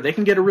Haniger. They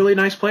can get a really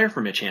nice player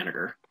for Mitch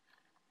Haniger.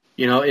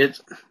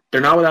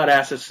 They're not without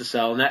assets to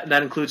sell, and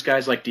that includes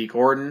guys like Dee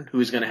Gordon,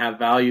 who's going to have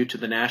value to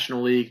the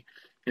National League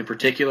in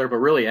particular, but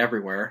really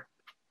everywhere.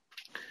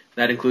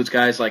 That includes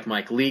guys like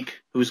Mike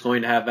Leake, who's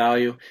going to have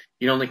value.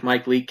 You don't think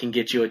Mike Leake can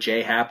get you a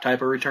J. Happ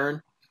type of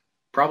return?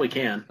 Probably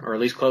can, or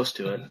at least close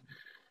to it.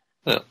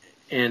 Yeah.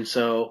 And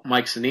so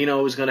Mike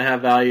Zunino is going to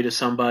have value to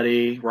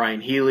somebody.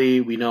 Ryan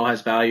Healy, we know,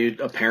 has value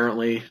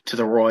apparently to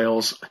the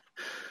Royals.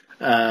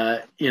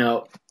 The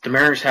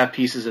Mariners have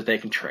pieces that they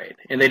can trade,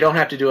 and they don't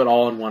have to do it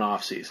all in one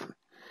offseason.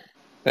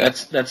 Yeah.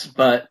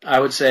 But I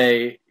would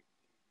say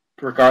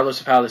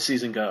regardless of how the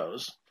season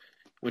goes,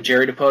 when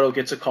Jerry Dipoto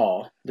gets a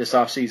call this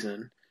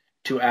offseason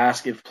to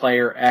ask if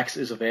player X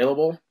is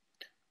available,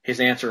 his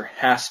answer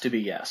has to be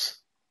yes.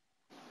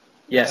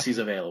 Yes, he's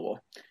available.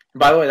 And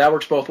by the way, that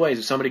works both ways.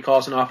 If somebody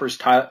calls and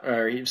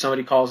if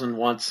somebody calls and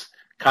wants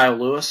Kyle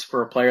Lewis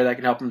for a player that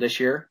can help him this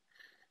year,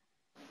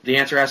 the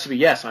answer has to be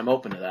yes, I'm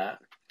open to that.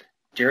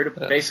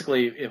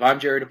 Basically, if I'm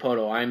Jerry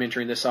Dipoto, I'm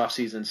entering this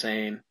offseason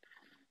saying,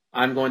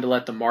 I'm going to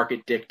let the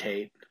market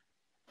dictate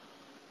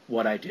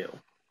what I do.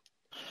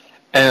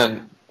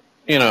 And,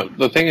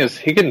 the thing is,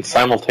 he can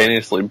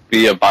simultaneously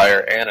be a buyer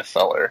and a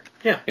seller.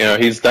 Yeah.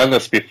 He's done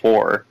this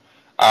before.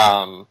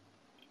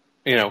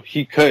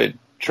 He could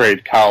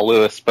trade Kyle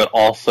Lewis, but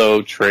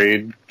also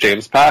trade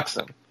James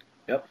Paxton.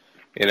 Yep.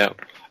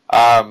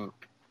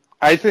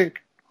 I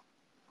think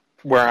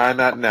where I'm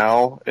at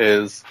now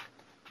is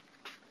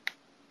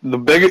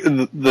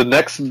the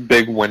next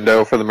big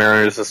window for the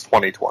Mariners is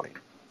 2020.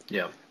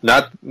 Yeah.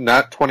 Not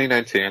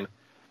 2019.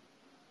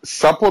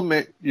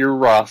 Supplement your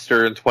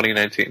roster in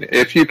 2019.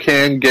 If you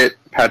can get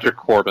Patrick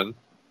Corbin,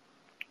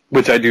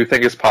 which I do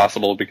think is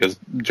possible because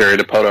Jerry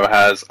Dipoto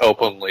has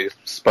openly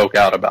spoke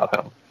out about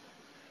him.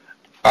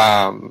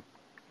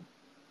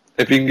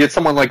 If you can get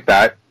someone like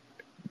that,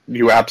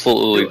 you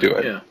absolutely do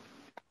it. Yeah.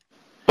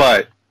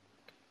 But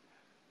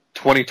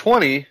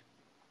 2020,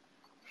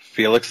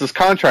 Felix's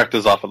contract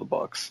is off of the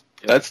books.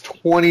 Yep. That's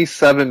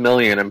 $27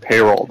 million in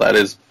payroll that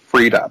is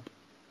freed up.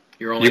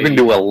 You can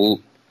do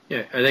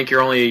Yeah, I think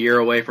you're only a year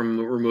away from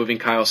removing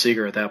Kyle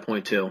Seager at that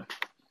point too,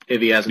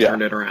 if he hasn't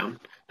turned it around.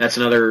 That's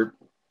another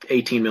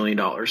 $18 million.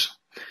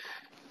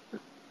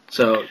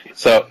 So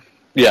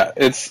yeah,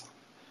 it's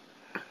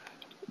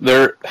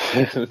there.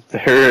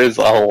 There is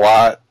a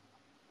lot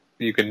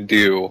you can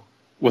do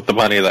with the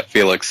money that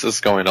Felix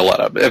is going to let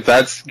up. If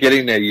that's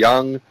getting a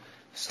young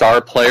star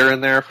player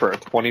in there for a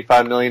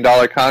 $25 million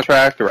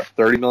contract or a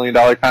 $30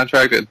 million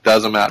contract, it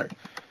doesn't matter.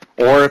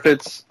 Or if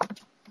it's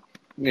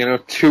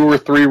 2 or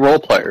 3 role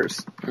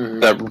players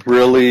that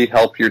really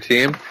help your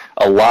team,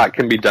 a lot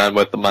can be done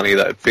with the money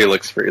that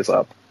Felix frees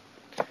up.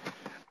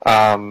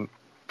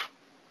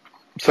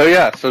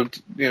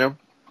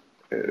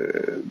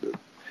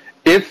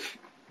 If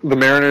the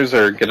Mariners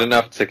are good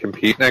enough to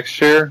compete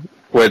next year,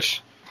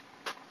 which,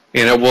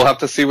 we'll have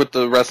to see what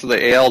the rest of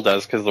the AL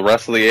does, because the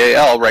rest of the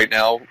AL right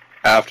now,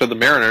 after the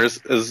Mariners,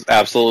 is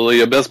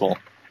absolutely abysmal.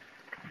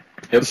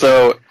 Yep.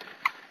 So,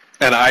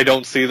 and I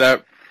don't see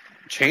that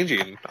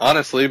changing,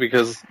 honestly,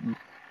 because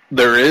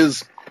there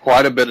is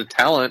quite a bit of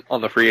talent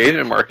on the free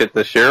agent market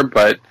this year,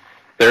 but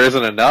there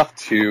isn't enough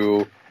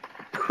to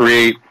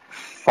create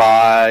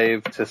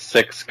 5 to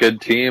 6 good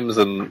teams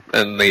in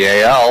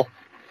the AL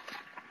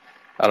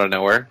out of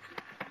nowhere.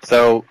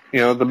 So,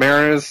 the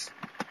Mariners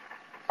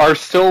are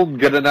still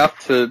good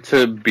enough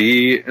to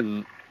be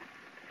in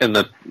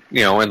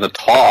the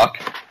talk,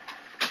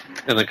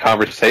 in the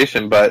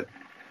conversation, but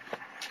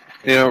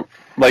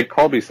like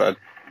Colby said,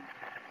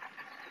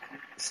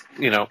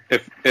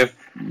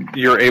 if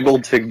you're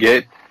able to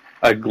get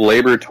a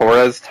Gleyber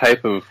Torres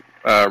type of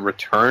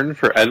return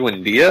for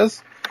Edwin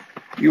Diaz,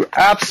 you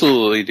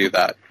absolutely do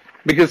that.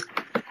 Because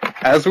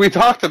as we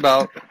talked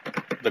about,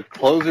 the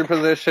closer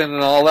position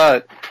and all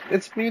that,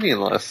 it's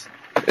meaningless.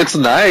 It's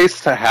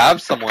nice to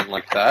have someone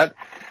like that,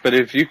 but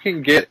if you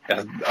can get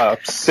a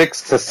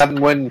 6 to 7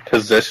 win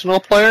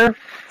positional player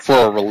for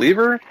a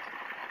reliever,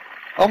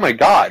 oh my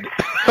god.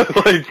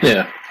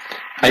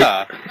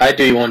 I'd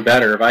do you one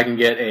better. If I can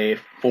get a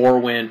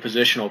 4-win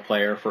positional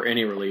player for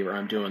any reliever,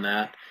 I'm doing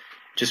that.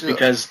 Just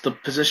because the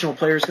positional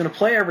player is going to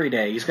play every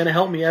day. He's going to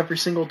help me every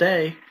single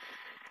day.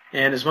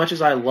 And as much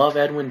as I love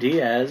Edwin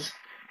Diaz,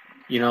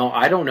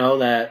 I don't know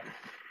that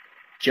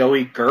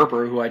Joey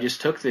Gerber, who I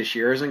just took this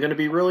year, isn't going to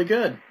be really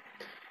good.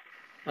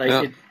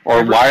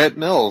 Wyatt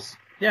Mills.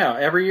 Yeah,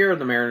 every year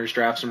the Mariners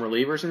draft some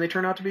relievers and they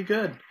turn out to be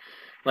good.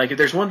 If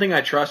there's one thing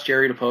I trust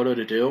Jerry Dipoto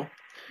to do,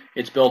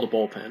 it's build a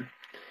bullpen.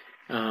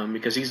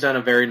 Because he's done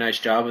a very nice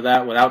job of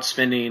that without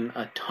spending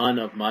a ton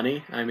of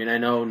money. I mean, I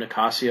know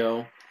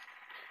Nicasio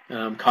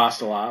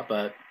cost a lot,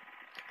 but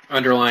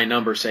underlying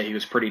numbers say he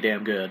was pretty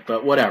damn good.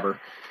 But whatever.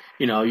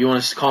 You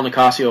want to call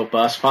Nicasio a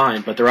bust,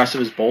 fine. But the rest of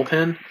his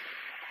bullpen,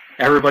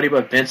 everybody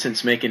but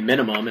Vincent's making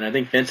minimum, and I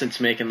think Vincent's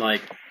making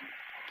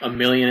 $1.5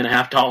 million.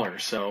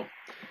 So,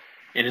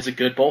 and it's a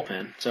good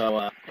bullpen. So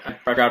I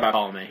forgot about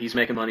Colome. He's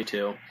making money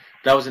too.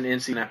 That was an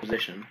in-season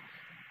acquisition,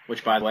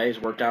 which, by the way, has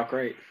worked out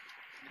great.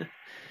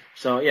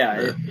 So,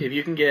 if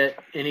you can get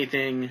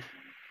anything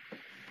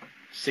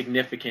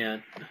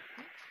significant,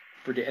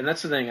 and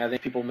that's the thing I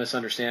think people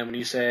misunderstand when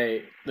you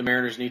say the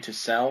Mariners need to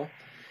sell.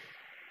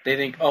 They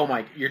think,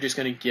 you're just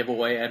going to give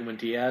away Edwin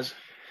Diaz?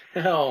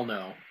 Hell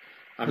no.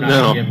 I'm not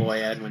going to give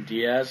away Edwin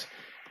Diaz.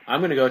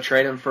 I'm going to go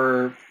trade him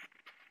for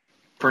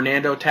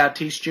Fernando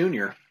Tatis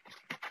Jr.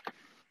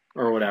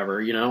 or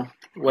whatever,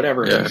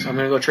 whatever it is. I'm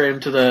going to go trade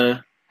him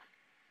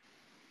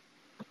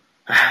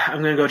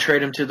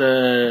to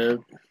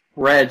the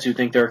Reds, who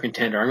think they're a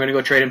contender. I'm going to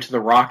go trade him to the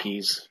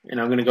Rockies, and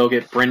I'm going to go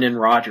get Brendan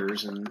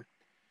Rodgers and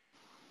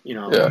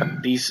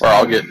these.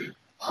 Or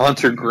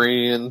Hunter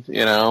Green,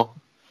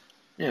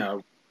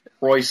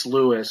 Royce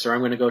Lewis, or I'm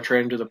going to go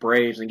trade him to the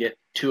Braves and get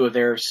 2 of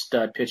their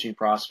stud pitching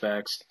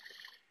prospects.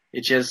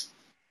 It just,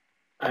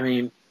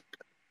 again,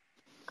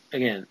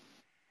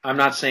 I'm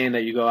not saying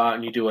that you go out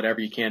and you do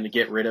whatever you can to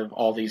get rid of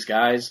all these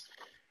guys,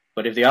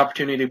 but if the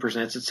opportunity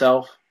presents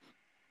itself,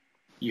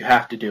 you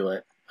have to do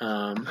it.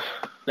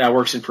 That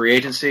works in free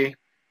agency.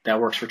 That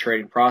works for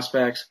trading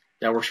prospects.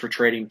 That works for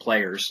trading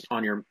players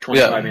on your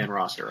 25-man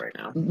roster right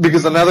now.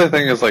 Because another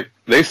thing is,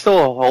 they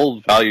still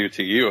hold value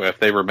to you if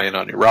they remain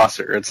on your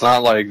roster. It's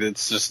not like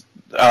it's just,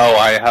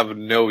 I have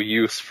no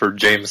use for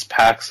James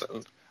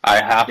Paxton.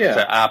 I have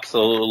to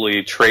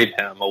absolutely trade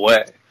him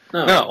away.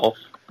 No.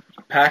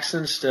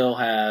 Paxton still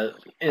has...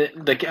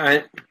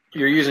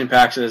 you're using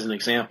Paxton as an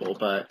example,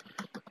 but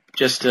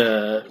just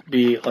to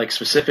be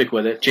specific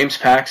with it, James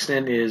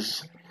Paxton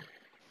is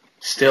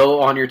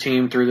still on your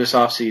team through this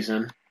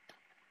offseason,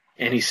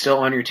 and he's still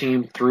on your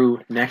team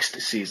through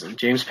next season.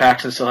 James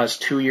Paxton still has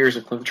 2 years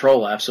of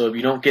control left, so if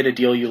you don't get a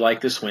deal you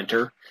like this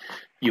winter,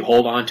 you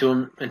hold on to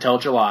him until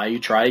July, you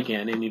try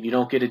again, and if you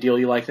don't get a deal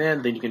you like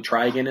then you can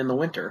try again in the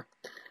winter.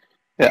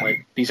 Yeah.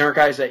 These aren't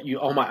guys that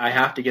I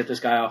have to get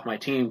this guy off my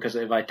team because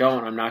if I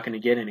don't, I'm not going to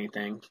get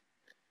anything.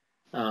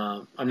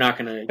 I'm not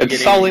going to get anything.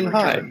 It's selling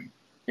high.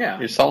 Yeah.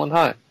 You're selling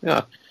high.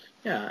 Yeah.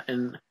 Yeah,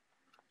 and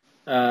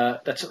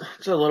that's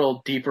a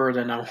little deeper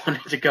than I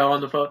wanted to go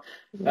on the phone.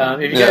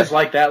 If you guys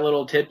like that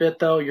little tidbit,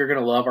 though, you're going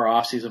to love our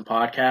off-season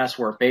podcast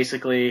where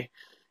basically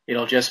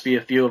it'll just be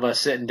a few of us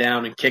sitting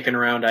down and kicking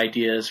around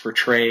ideas for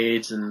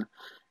trades and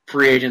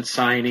free agent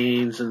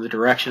signings and the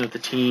direction of the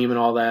team and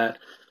all that.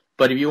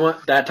 But if you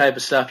want that type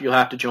of stuff, you'll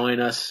have to join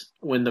us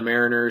when the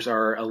Mariners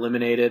are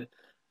eliminated.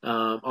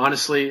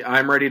 Honestly,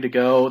 I'm ready to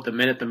go the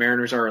minute the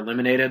Mariners are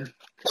eliminated.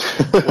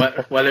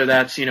 Whether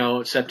that's,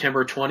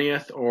 September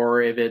 20th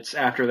or if it's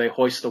after they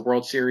hoist the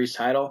World Series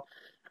title,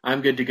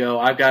 I'm good to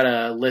go. I've got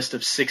a list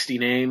of 60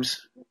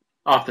 names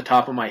off the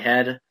top of my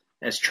head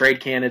as trade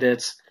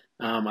candidates.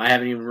 I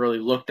haven't even really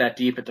looked that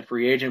deep at the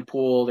free agent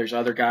pool. There's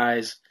other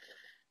guys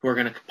who are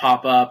going to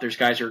pop up. There's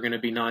guys who are going to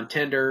be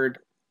non-tendered.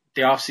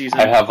 The offseason.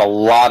 I have a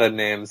lot of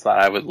names that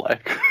I would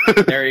like.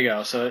 There you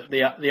go. So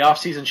the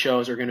off-season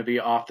shows are going to be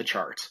off the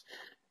charts.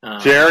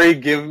 Jerry,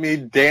 give me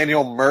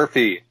Daniel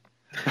Murphy.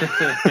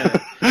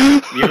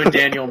 You and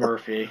Daniel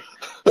Murphy.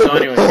 So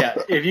anyway,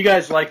 if you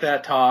guys like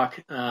that talk,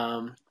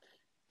 when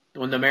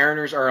the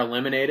Mariners are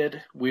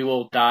eliminated, we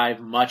will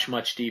dive much,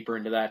 much deeper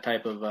into that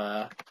type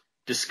of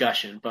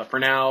discussion. But for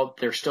now,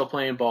 they're still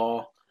playing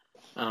ball.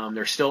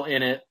 They're still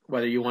in it,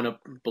 whether you want to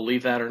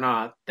believe that or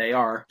not. They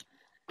are.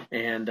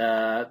 And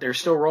they're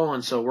still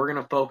rolling, so we're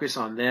going to focus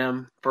on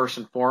them first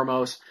and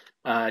foremost.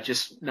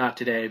 Just not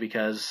today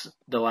because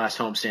the last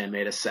homestand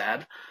made us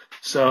sad.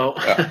 So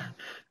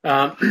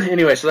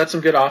anyway, so that's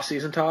some good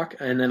off-season talk.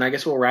 And then I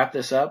guess we'll wrap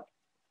this up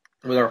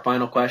with our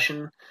final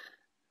question,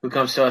 who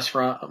comes to us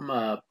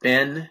from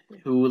Ben,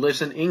 who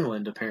lives in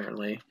England,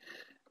 apparently.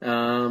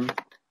 And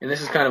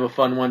this is kind of a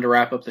fun one to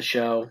wrap up the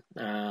show.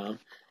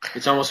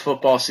 It's almost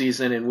football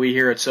season, and we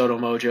here at Soto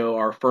Mojo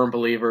are firm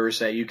believers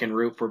that you can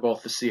root for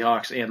both the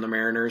Seahawks and the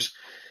Mariners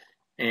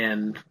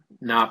and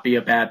not be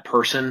a bad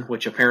person,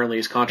 which apparently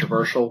is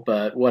controversial,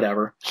 but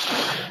whatever.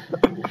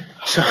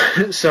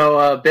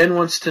 So Ben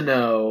wants to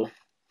know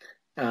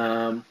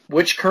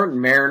which current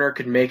Mariner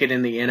could make it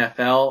in the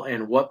NFL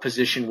and what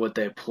position would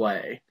they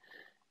play?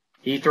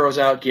 He throws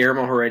out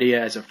Guillermo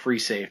Heredia as a free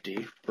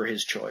safety for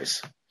his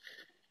choice.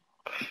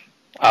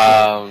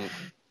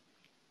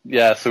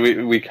 Yeah, so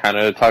we kind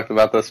of talked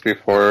about this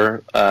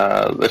before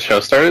the show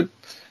started.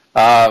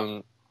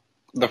 The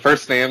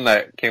first name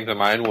that came to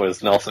mind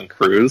was Nelson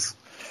Cruz.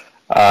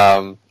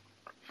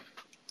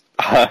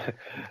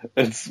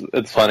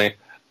 It's funny.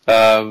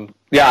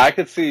 I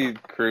could see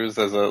Cruz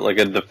as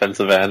a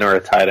defensive end or a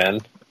tight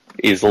end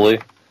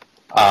easily.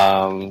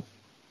 Trying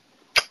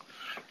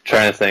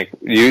to think.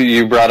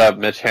 You brought up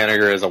Mitch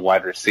Haniger as a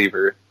wide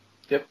receiver.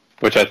 Yep.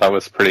 Which I thought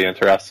was pretty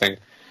interesting.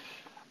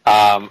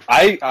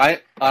 I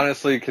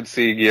honestly could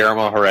see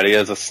Guillermo Heredia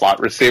as a slot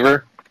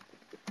receiver.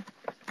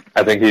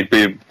 I think he'd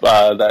be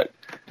that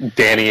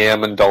Danny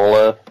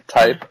Amendola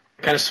type.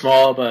 Kind of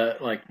small,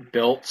 but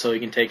built so he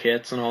can take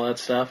hits and all that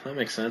stuff. That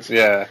makes sense.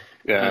 Yeah.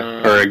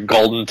 Or a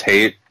Golden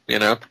Tate,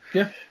 Yeah.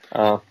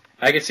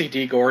 I could see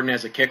D. Gordon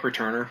as a kick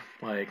returner.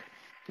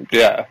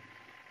 Yeah.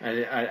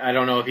 I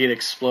don't know if he'd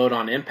explode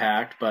on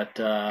impact, but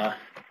I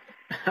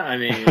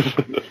mean,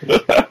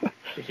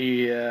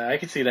 I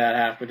could see that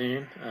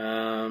happening.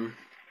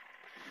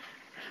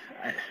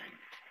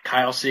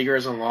 Kyle Seager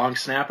as a long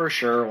snapper,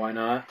 sure, why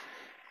not?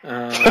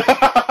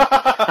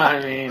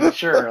 I mean,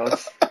 sure,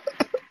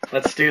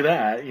 let's do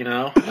that.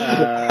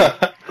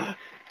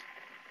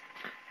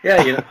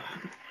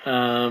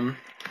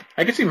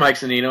 I could see Mike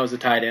Zunino as a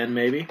tight end,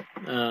 maybe.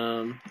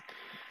 I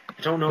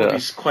don't know if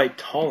he's quite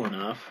tall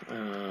enough,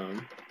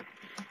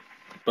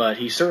 but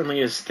he certainly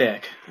is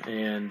thick,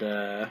 and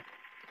so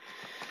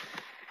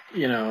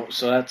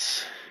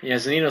that's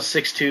Zunino's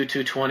 6'2",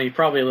 220,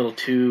 probably a little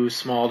too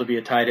small to be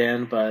a tight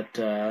end, but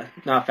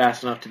not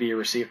fast enough to be a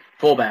receiver.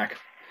 Fullback.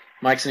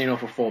 Mike Zunino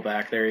for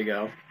fullback. There you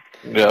go.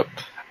 Yep.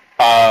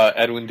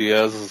 Edwin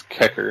Diaz is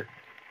kicker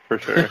for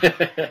sure.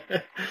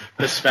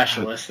 The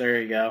specialist.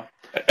 There you go.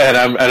 And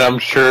I'm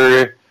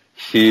sure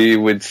he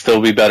would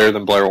still be better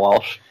than Blair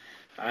Walsh.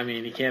 I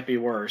mean, he can't be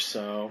worse.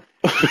 So,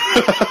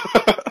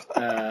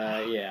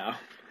 yeah.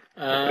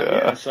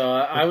 So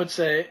I would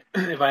say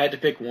if I had to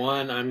pick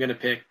one, I'm going to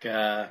pick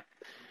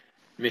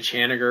Mitch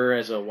Haniger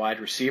as a wide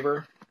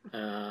receiver.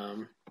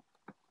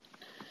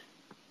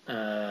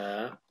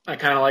 I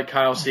kind of like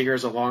Kyle Seager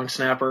as a long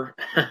snapper.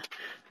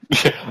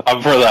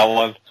 I'm for that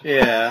one.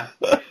 Yeah.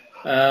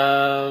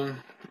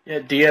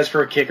 Diaz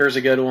for a kicker is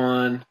a good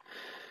one.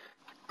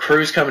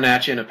 Cruz coming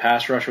at you in a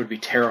pass rush would be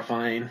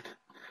terrifying.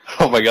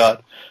 Oh my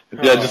god.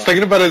 Yeah, just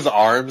thinking about his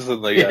arms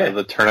and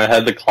the turn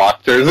ahead the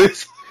clock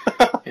jerseys.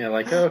 Yeah,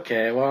 like,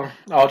 okay, well,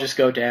 I'll just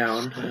go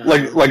down.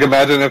 Like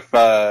imagine if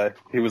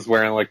he was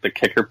wearing like the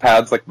kicker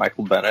pads like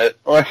Michael Bennett.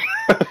 Oh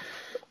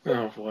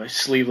boy,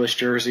 sleeveless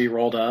jersey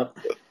rolled up.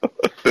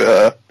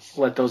 Yeah.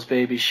 Let those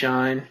babies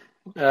shine.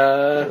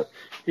 For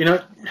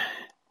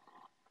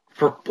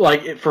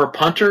a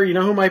punter, you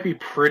know who might be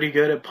pretty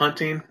good at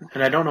punting,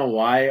 and I don't know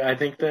why I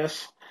think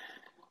this,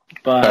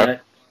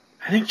 but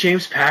I think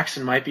James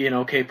Paxton might be an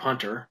okay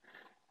punter.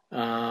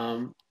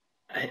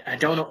 I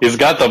don't know. He's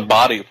got the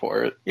body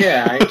for it.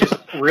 Yeah, just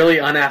really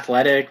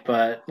unathletic,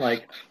 but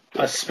like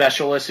a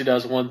specialist who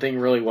does one thing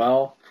really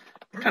well.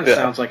 Kind of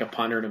sounds like a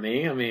punter to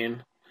me. I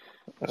mean,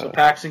 so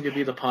Paxton could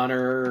be the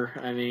punter.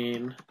 I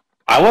mean,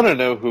 I want to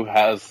know who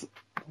has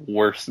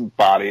worse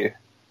body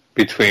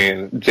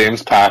between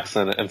James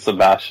Paxton and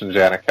Sebastian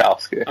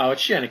Janikowski. Oh,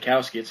 it's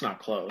Janikowski. It's not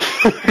close.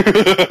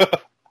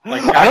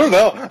 I don't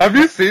know. Have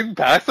you seen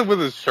Paxton with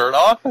his shirt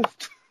off?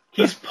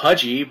 He's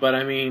pudgy, but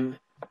I mean,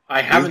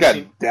 I haven't seen...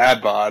 He's got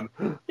dad bod.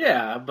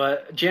 Yeah,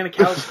 but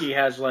Janikowski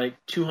has like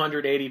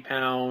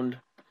 280-pound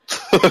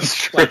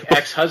like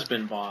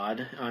ex-husband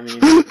bod. I mean,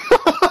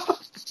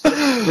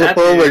 my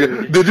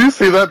god! Did you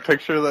see that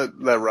picture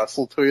that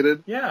Russell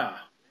tweeted? Yeah.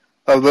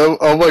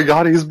 Oh my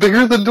god, he's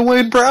bigger than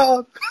Dwayne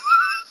Brown.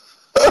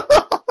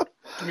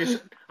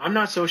 I'm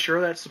not so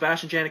sure that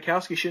Sebastian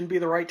Janikowski shouldn't be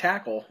the right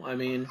tackle. I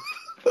mean,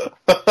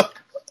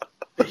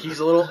 he's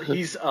a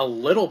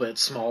little bit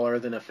smaller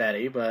than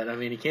Ifedi, but I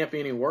mean, he can't be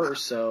any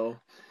worse. So.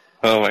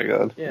 Oh my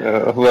god!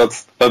 Yeah,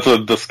 that's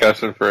a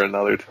discussion for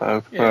another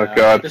time. Yeah, oh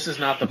god! This is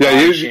not the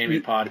body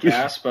shaming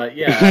podcast, but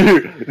yeah,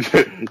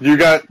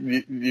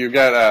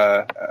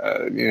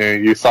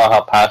 you saw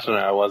how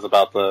passionate I was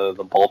about the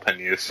bullpen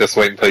use. Just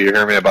wait until you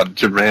hear me about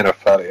Jermaine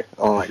Ifedi.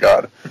 Oh my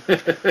god!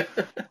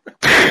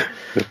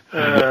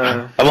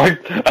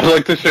 I'd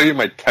like to show you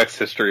my text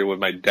history with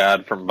my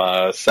dad from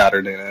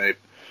Saturday night.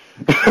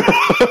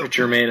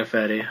 Jermaine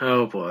Ifedi.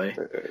 Oh boy.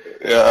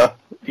 Yeah.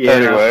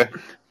 Anyway.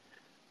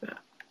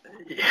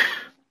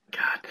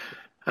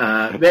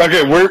 God.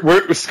 Okay,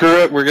 we're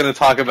screw it. We're gonna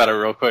talk about it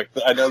real quick.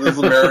 I know this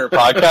is a Mariner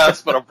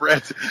podcast, but I'm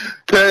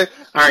okay.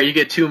 All right, you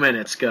get 2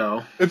 minutes.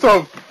 Go. It's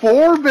a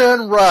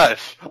 4-man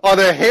rush on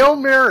a Hail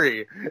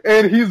Mary,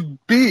 and he's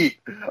beat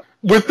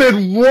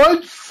within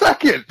 1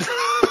 second.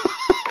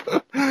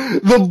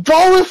 The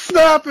ball is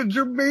snapped, and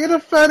Jermaine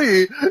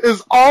Ifedi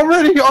is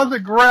already on the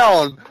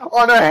ground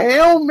on a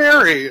Hail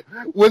Mary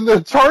when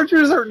the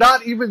Chargers are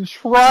not even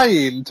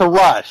trying to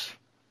rush.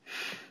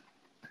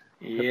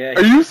 Yeah.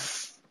 Are you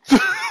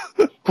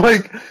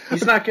like?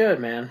 He's not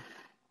good, man.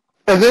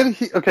 And then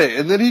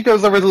he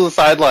goes over to the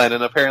sideline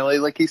and apparently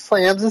like he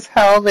slams his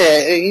helmet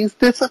and he's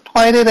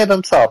disappointed in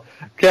himself.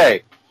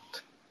 Okay.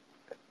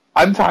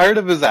 I'm tired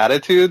of his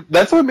attitude.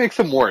 That's what makes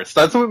him worse.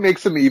 That's what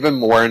makes him even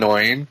more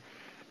annoying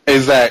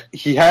is that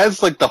he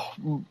has like the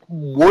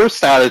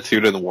worst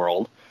attitude in the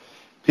world.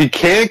 He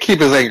can't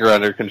keep his anger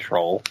under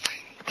control.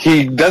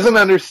 He doesn't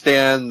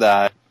understand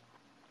that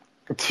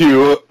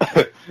to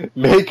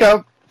make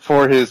up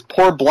for his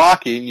poor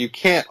blocking, you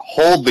can't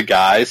hold the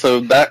guy.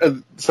 So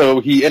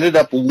he ended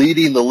up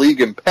leading the league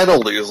in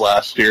penalties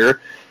last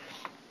year.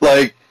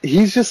 Like,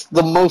 he's just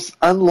the most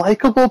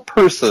unlikable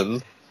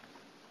person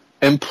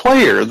and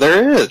player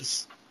there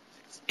is.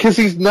 Because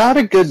he's not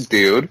a good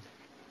dude,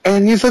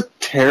 and he's a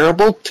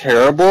terrible,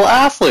 terrible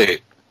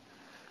athlete.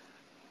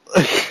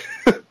 Like,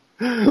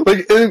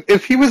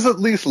 if he was at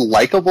least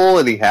likable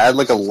and he had,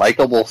 like, a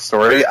likable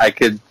story, I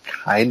could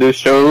kind of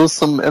show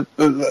some...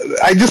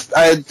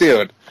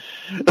 dude...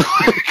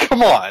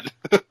 Come on.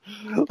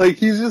 Like,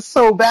 he's just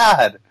so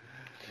bad.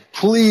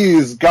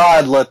 Please,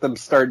 God, let them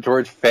start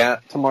George Fant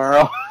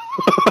tomorrow.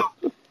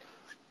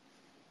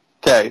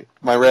 Okay,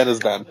 my rant is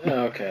done.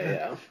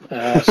 Okay,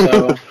 yeah.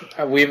 So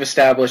we've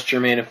established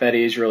Jermaine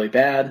Ifedi is really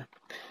bad.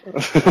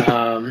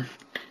 What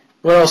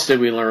else did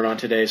we learn on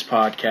today's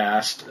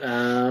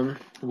podcast?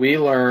 We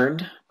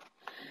learned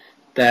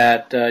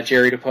that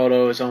Jerry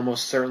Dipoto is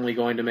almost certainly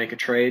going to make a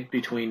trade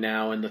between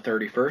now and the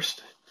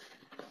 31st.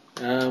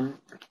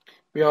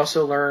 We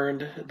also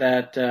learned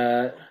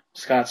that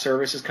Scott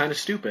Service is kind of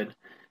stupid,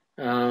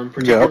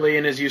 particularly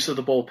in his use of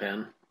the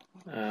bullpen,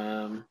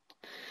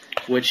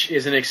 which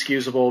isn't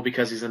excusable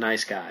because he's a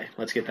nice guy.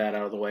 Let's get that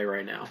out of the way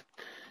right now.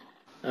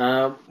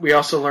 We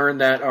also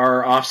learned that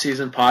our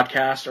off-season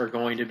podcasts are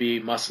going to be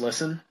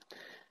must-listen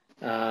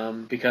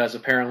because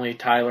apparently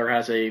Tyler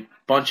has a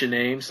bunch of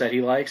names that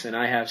he likes, and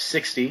I have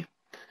 60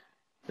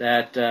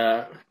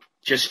 that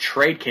just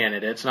trade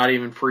candidates, not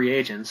even free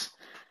agents.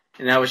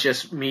 And that was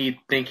just me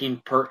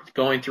thinking,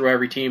 going through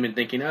every team and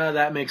thinking,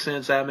 that makes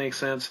sense, that makes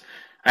sense.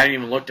 I hadn't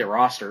even looked at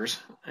rosters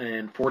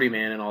and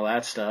 40-man and all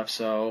that stuff.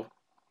 So,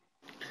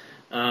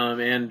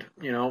 and,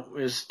 it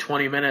was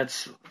 20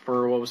 minutes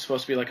for what was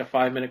supposed to be like a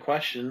 5-minute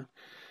question.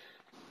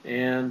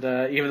 And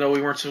even though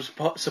we weren't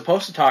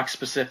supposed to talk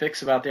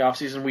specifics about the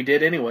offseason, we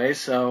did anyway.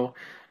 So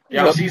the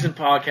offseason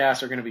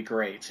podcasts are going to be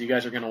great. So you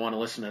guys are going to want to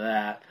listen to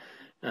that.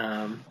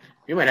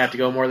 You might have to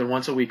go more than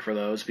once a week for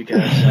those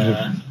because.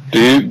 Do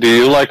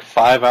you like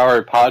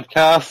 5-hour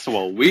podcasts?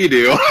 Well, we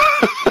do.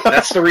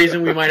 That's the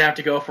reason we might have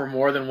to go for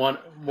more than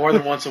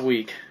once a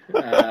week.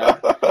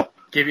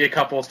 Give you a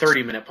couple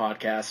 30-minute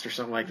podcasts or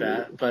something like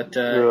that. But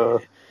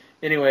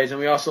anyways, and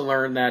we also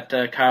learned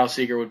that Kyle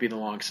Seager would be the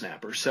long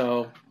snapper.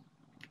 So,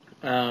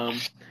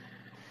 and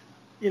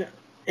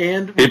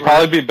he'd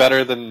probably be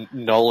better than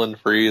Nolan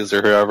Freese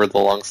or whoever the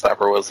long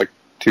snapper was like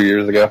 2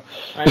 years ago.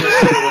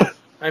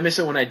 I miss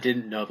it when I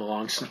didn't know the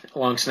long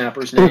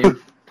snapper's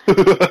name.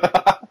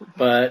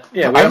 But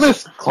yeah, I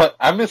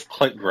miss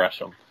Clint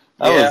Gresham.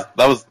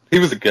 He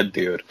was a good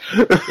dude.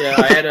 Yeah,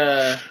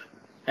 I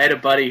had a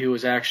buddy who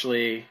was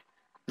actually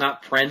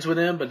not friends with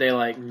him, but they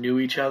like knew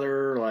each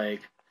other.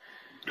 Like,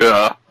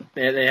 yeah,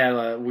 they had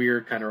a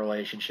weird kind of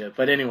relationship.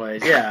 But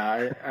anyways,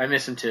 yeah, I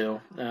miss him too.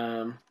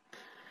 And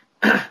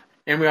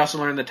we also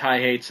learned that Ty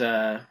hates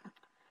Jermaine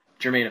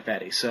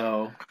Ifedi.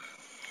 So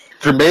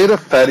Jermaine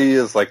Ifedi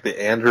is like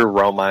the Andrew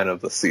Romine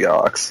of the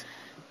Seahawks.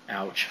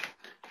 Ouch.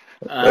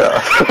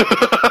 Yeah.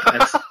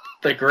 That's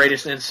the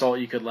greatest insult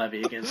you could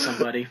levy against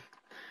somebody.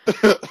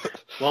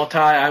 Well,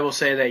 Ty, I will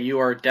say that you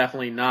are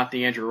definitely not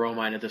the Andrew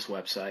Romine of this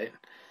website.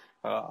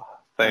 Oh,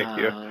 thank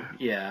you.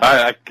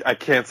 Yeah. I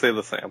can't say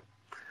the same.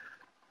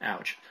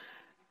 Ouch.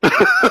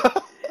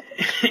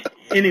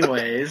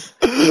 Anyways,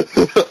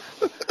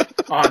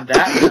 on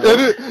that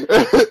note,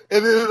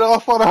 it is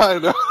off on a high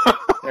note.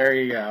 There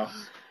you go.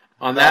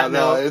 On that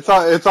note,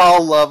 it's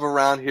all love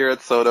around here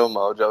at Soto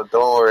Mojo.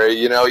 Don't worry,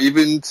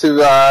 even to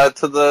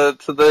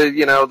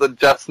the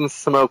Justin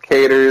Smoke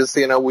haters,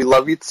 we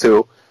love you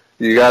too.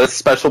 You got a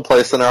special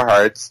place in our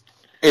hearts.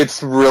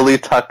 It's really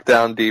tucked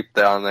down deep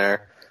down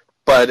there,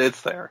 but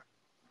it's there.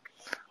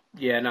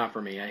 Yeah, not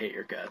for me. I hate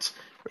your guts.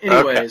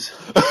 Anyways,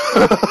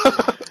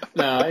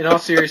 no. In all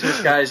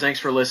seriousness, guys, thanks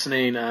for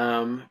listening.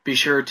 Be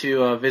sure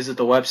to visit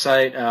the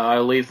website.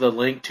 I'll leave the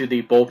link to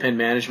the bullpen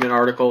management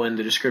article in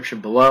the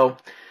description below.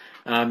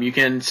 You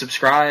can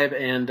subscribe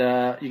and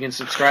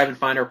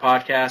find our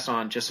podcast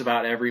on just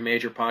about every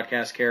major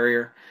podcast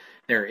carrier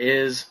there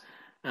is.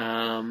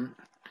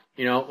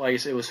 Like I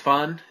said, it was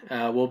fun.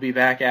 We'll be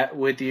back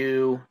with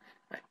you,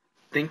 I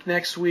think,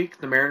 next week.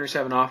 The Mariners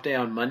have an off day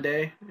on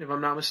Monday, if I'm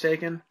not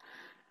mistaken.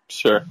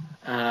 Sure.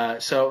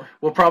 So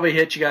we'll probably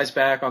hit you guys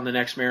back on the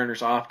next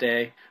Mariners off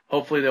day.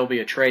 Hopefully there'll be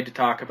a trade to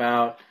talk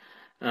about.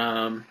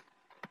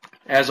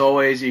 As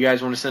always, you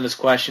guys want to send us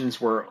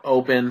questions. We're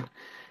open.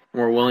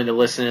 We're willing to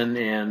listen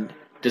and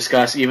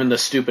discuss even the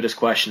stupidest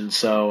questions.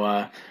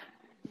 So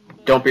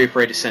don't be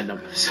afraid to send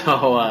them.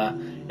 So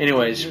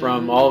anyways,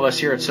 from all of us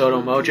here at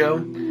Soto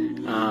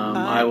Mojo,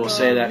 I will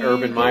say that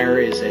Urban Meyer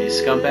is a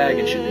scumbag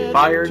and should be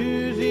fired.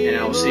 And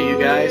I will see you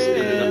guys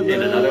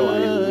in another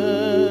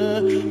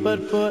life.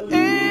 But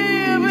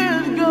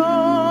forever's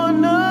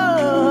gone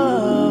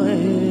away.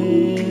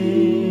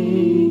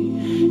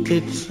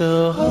 It's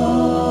so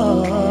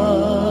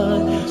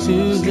hard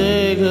to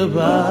say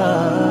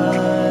goodbye.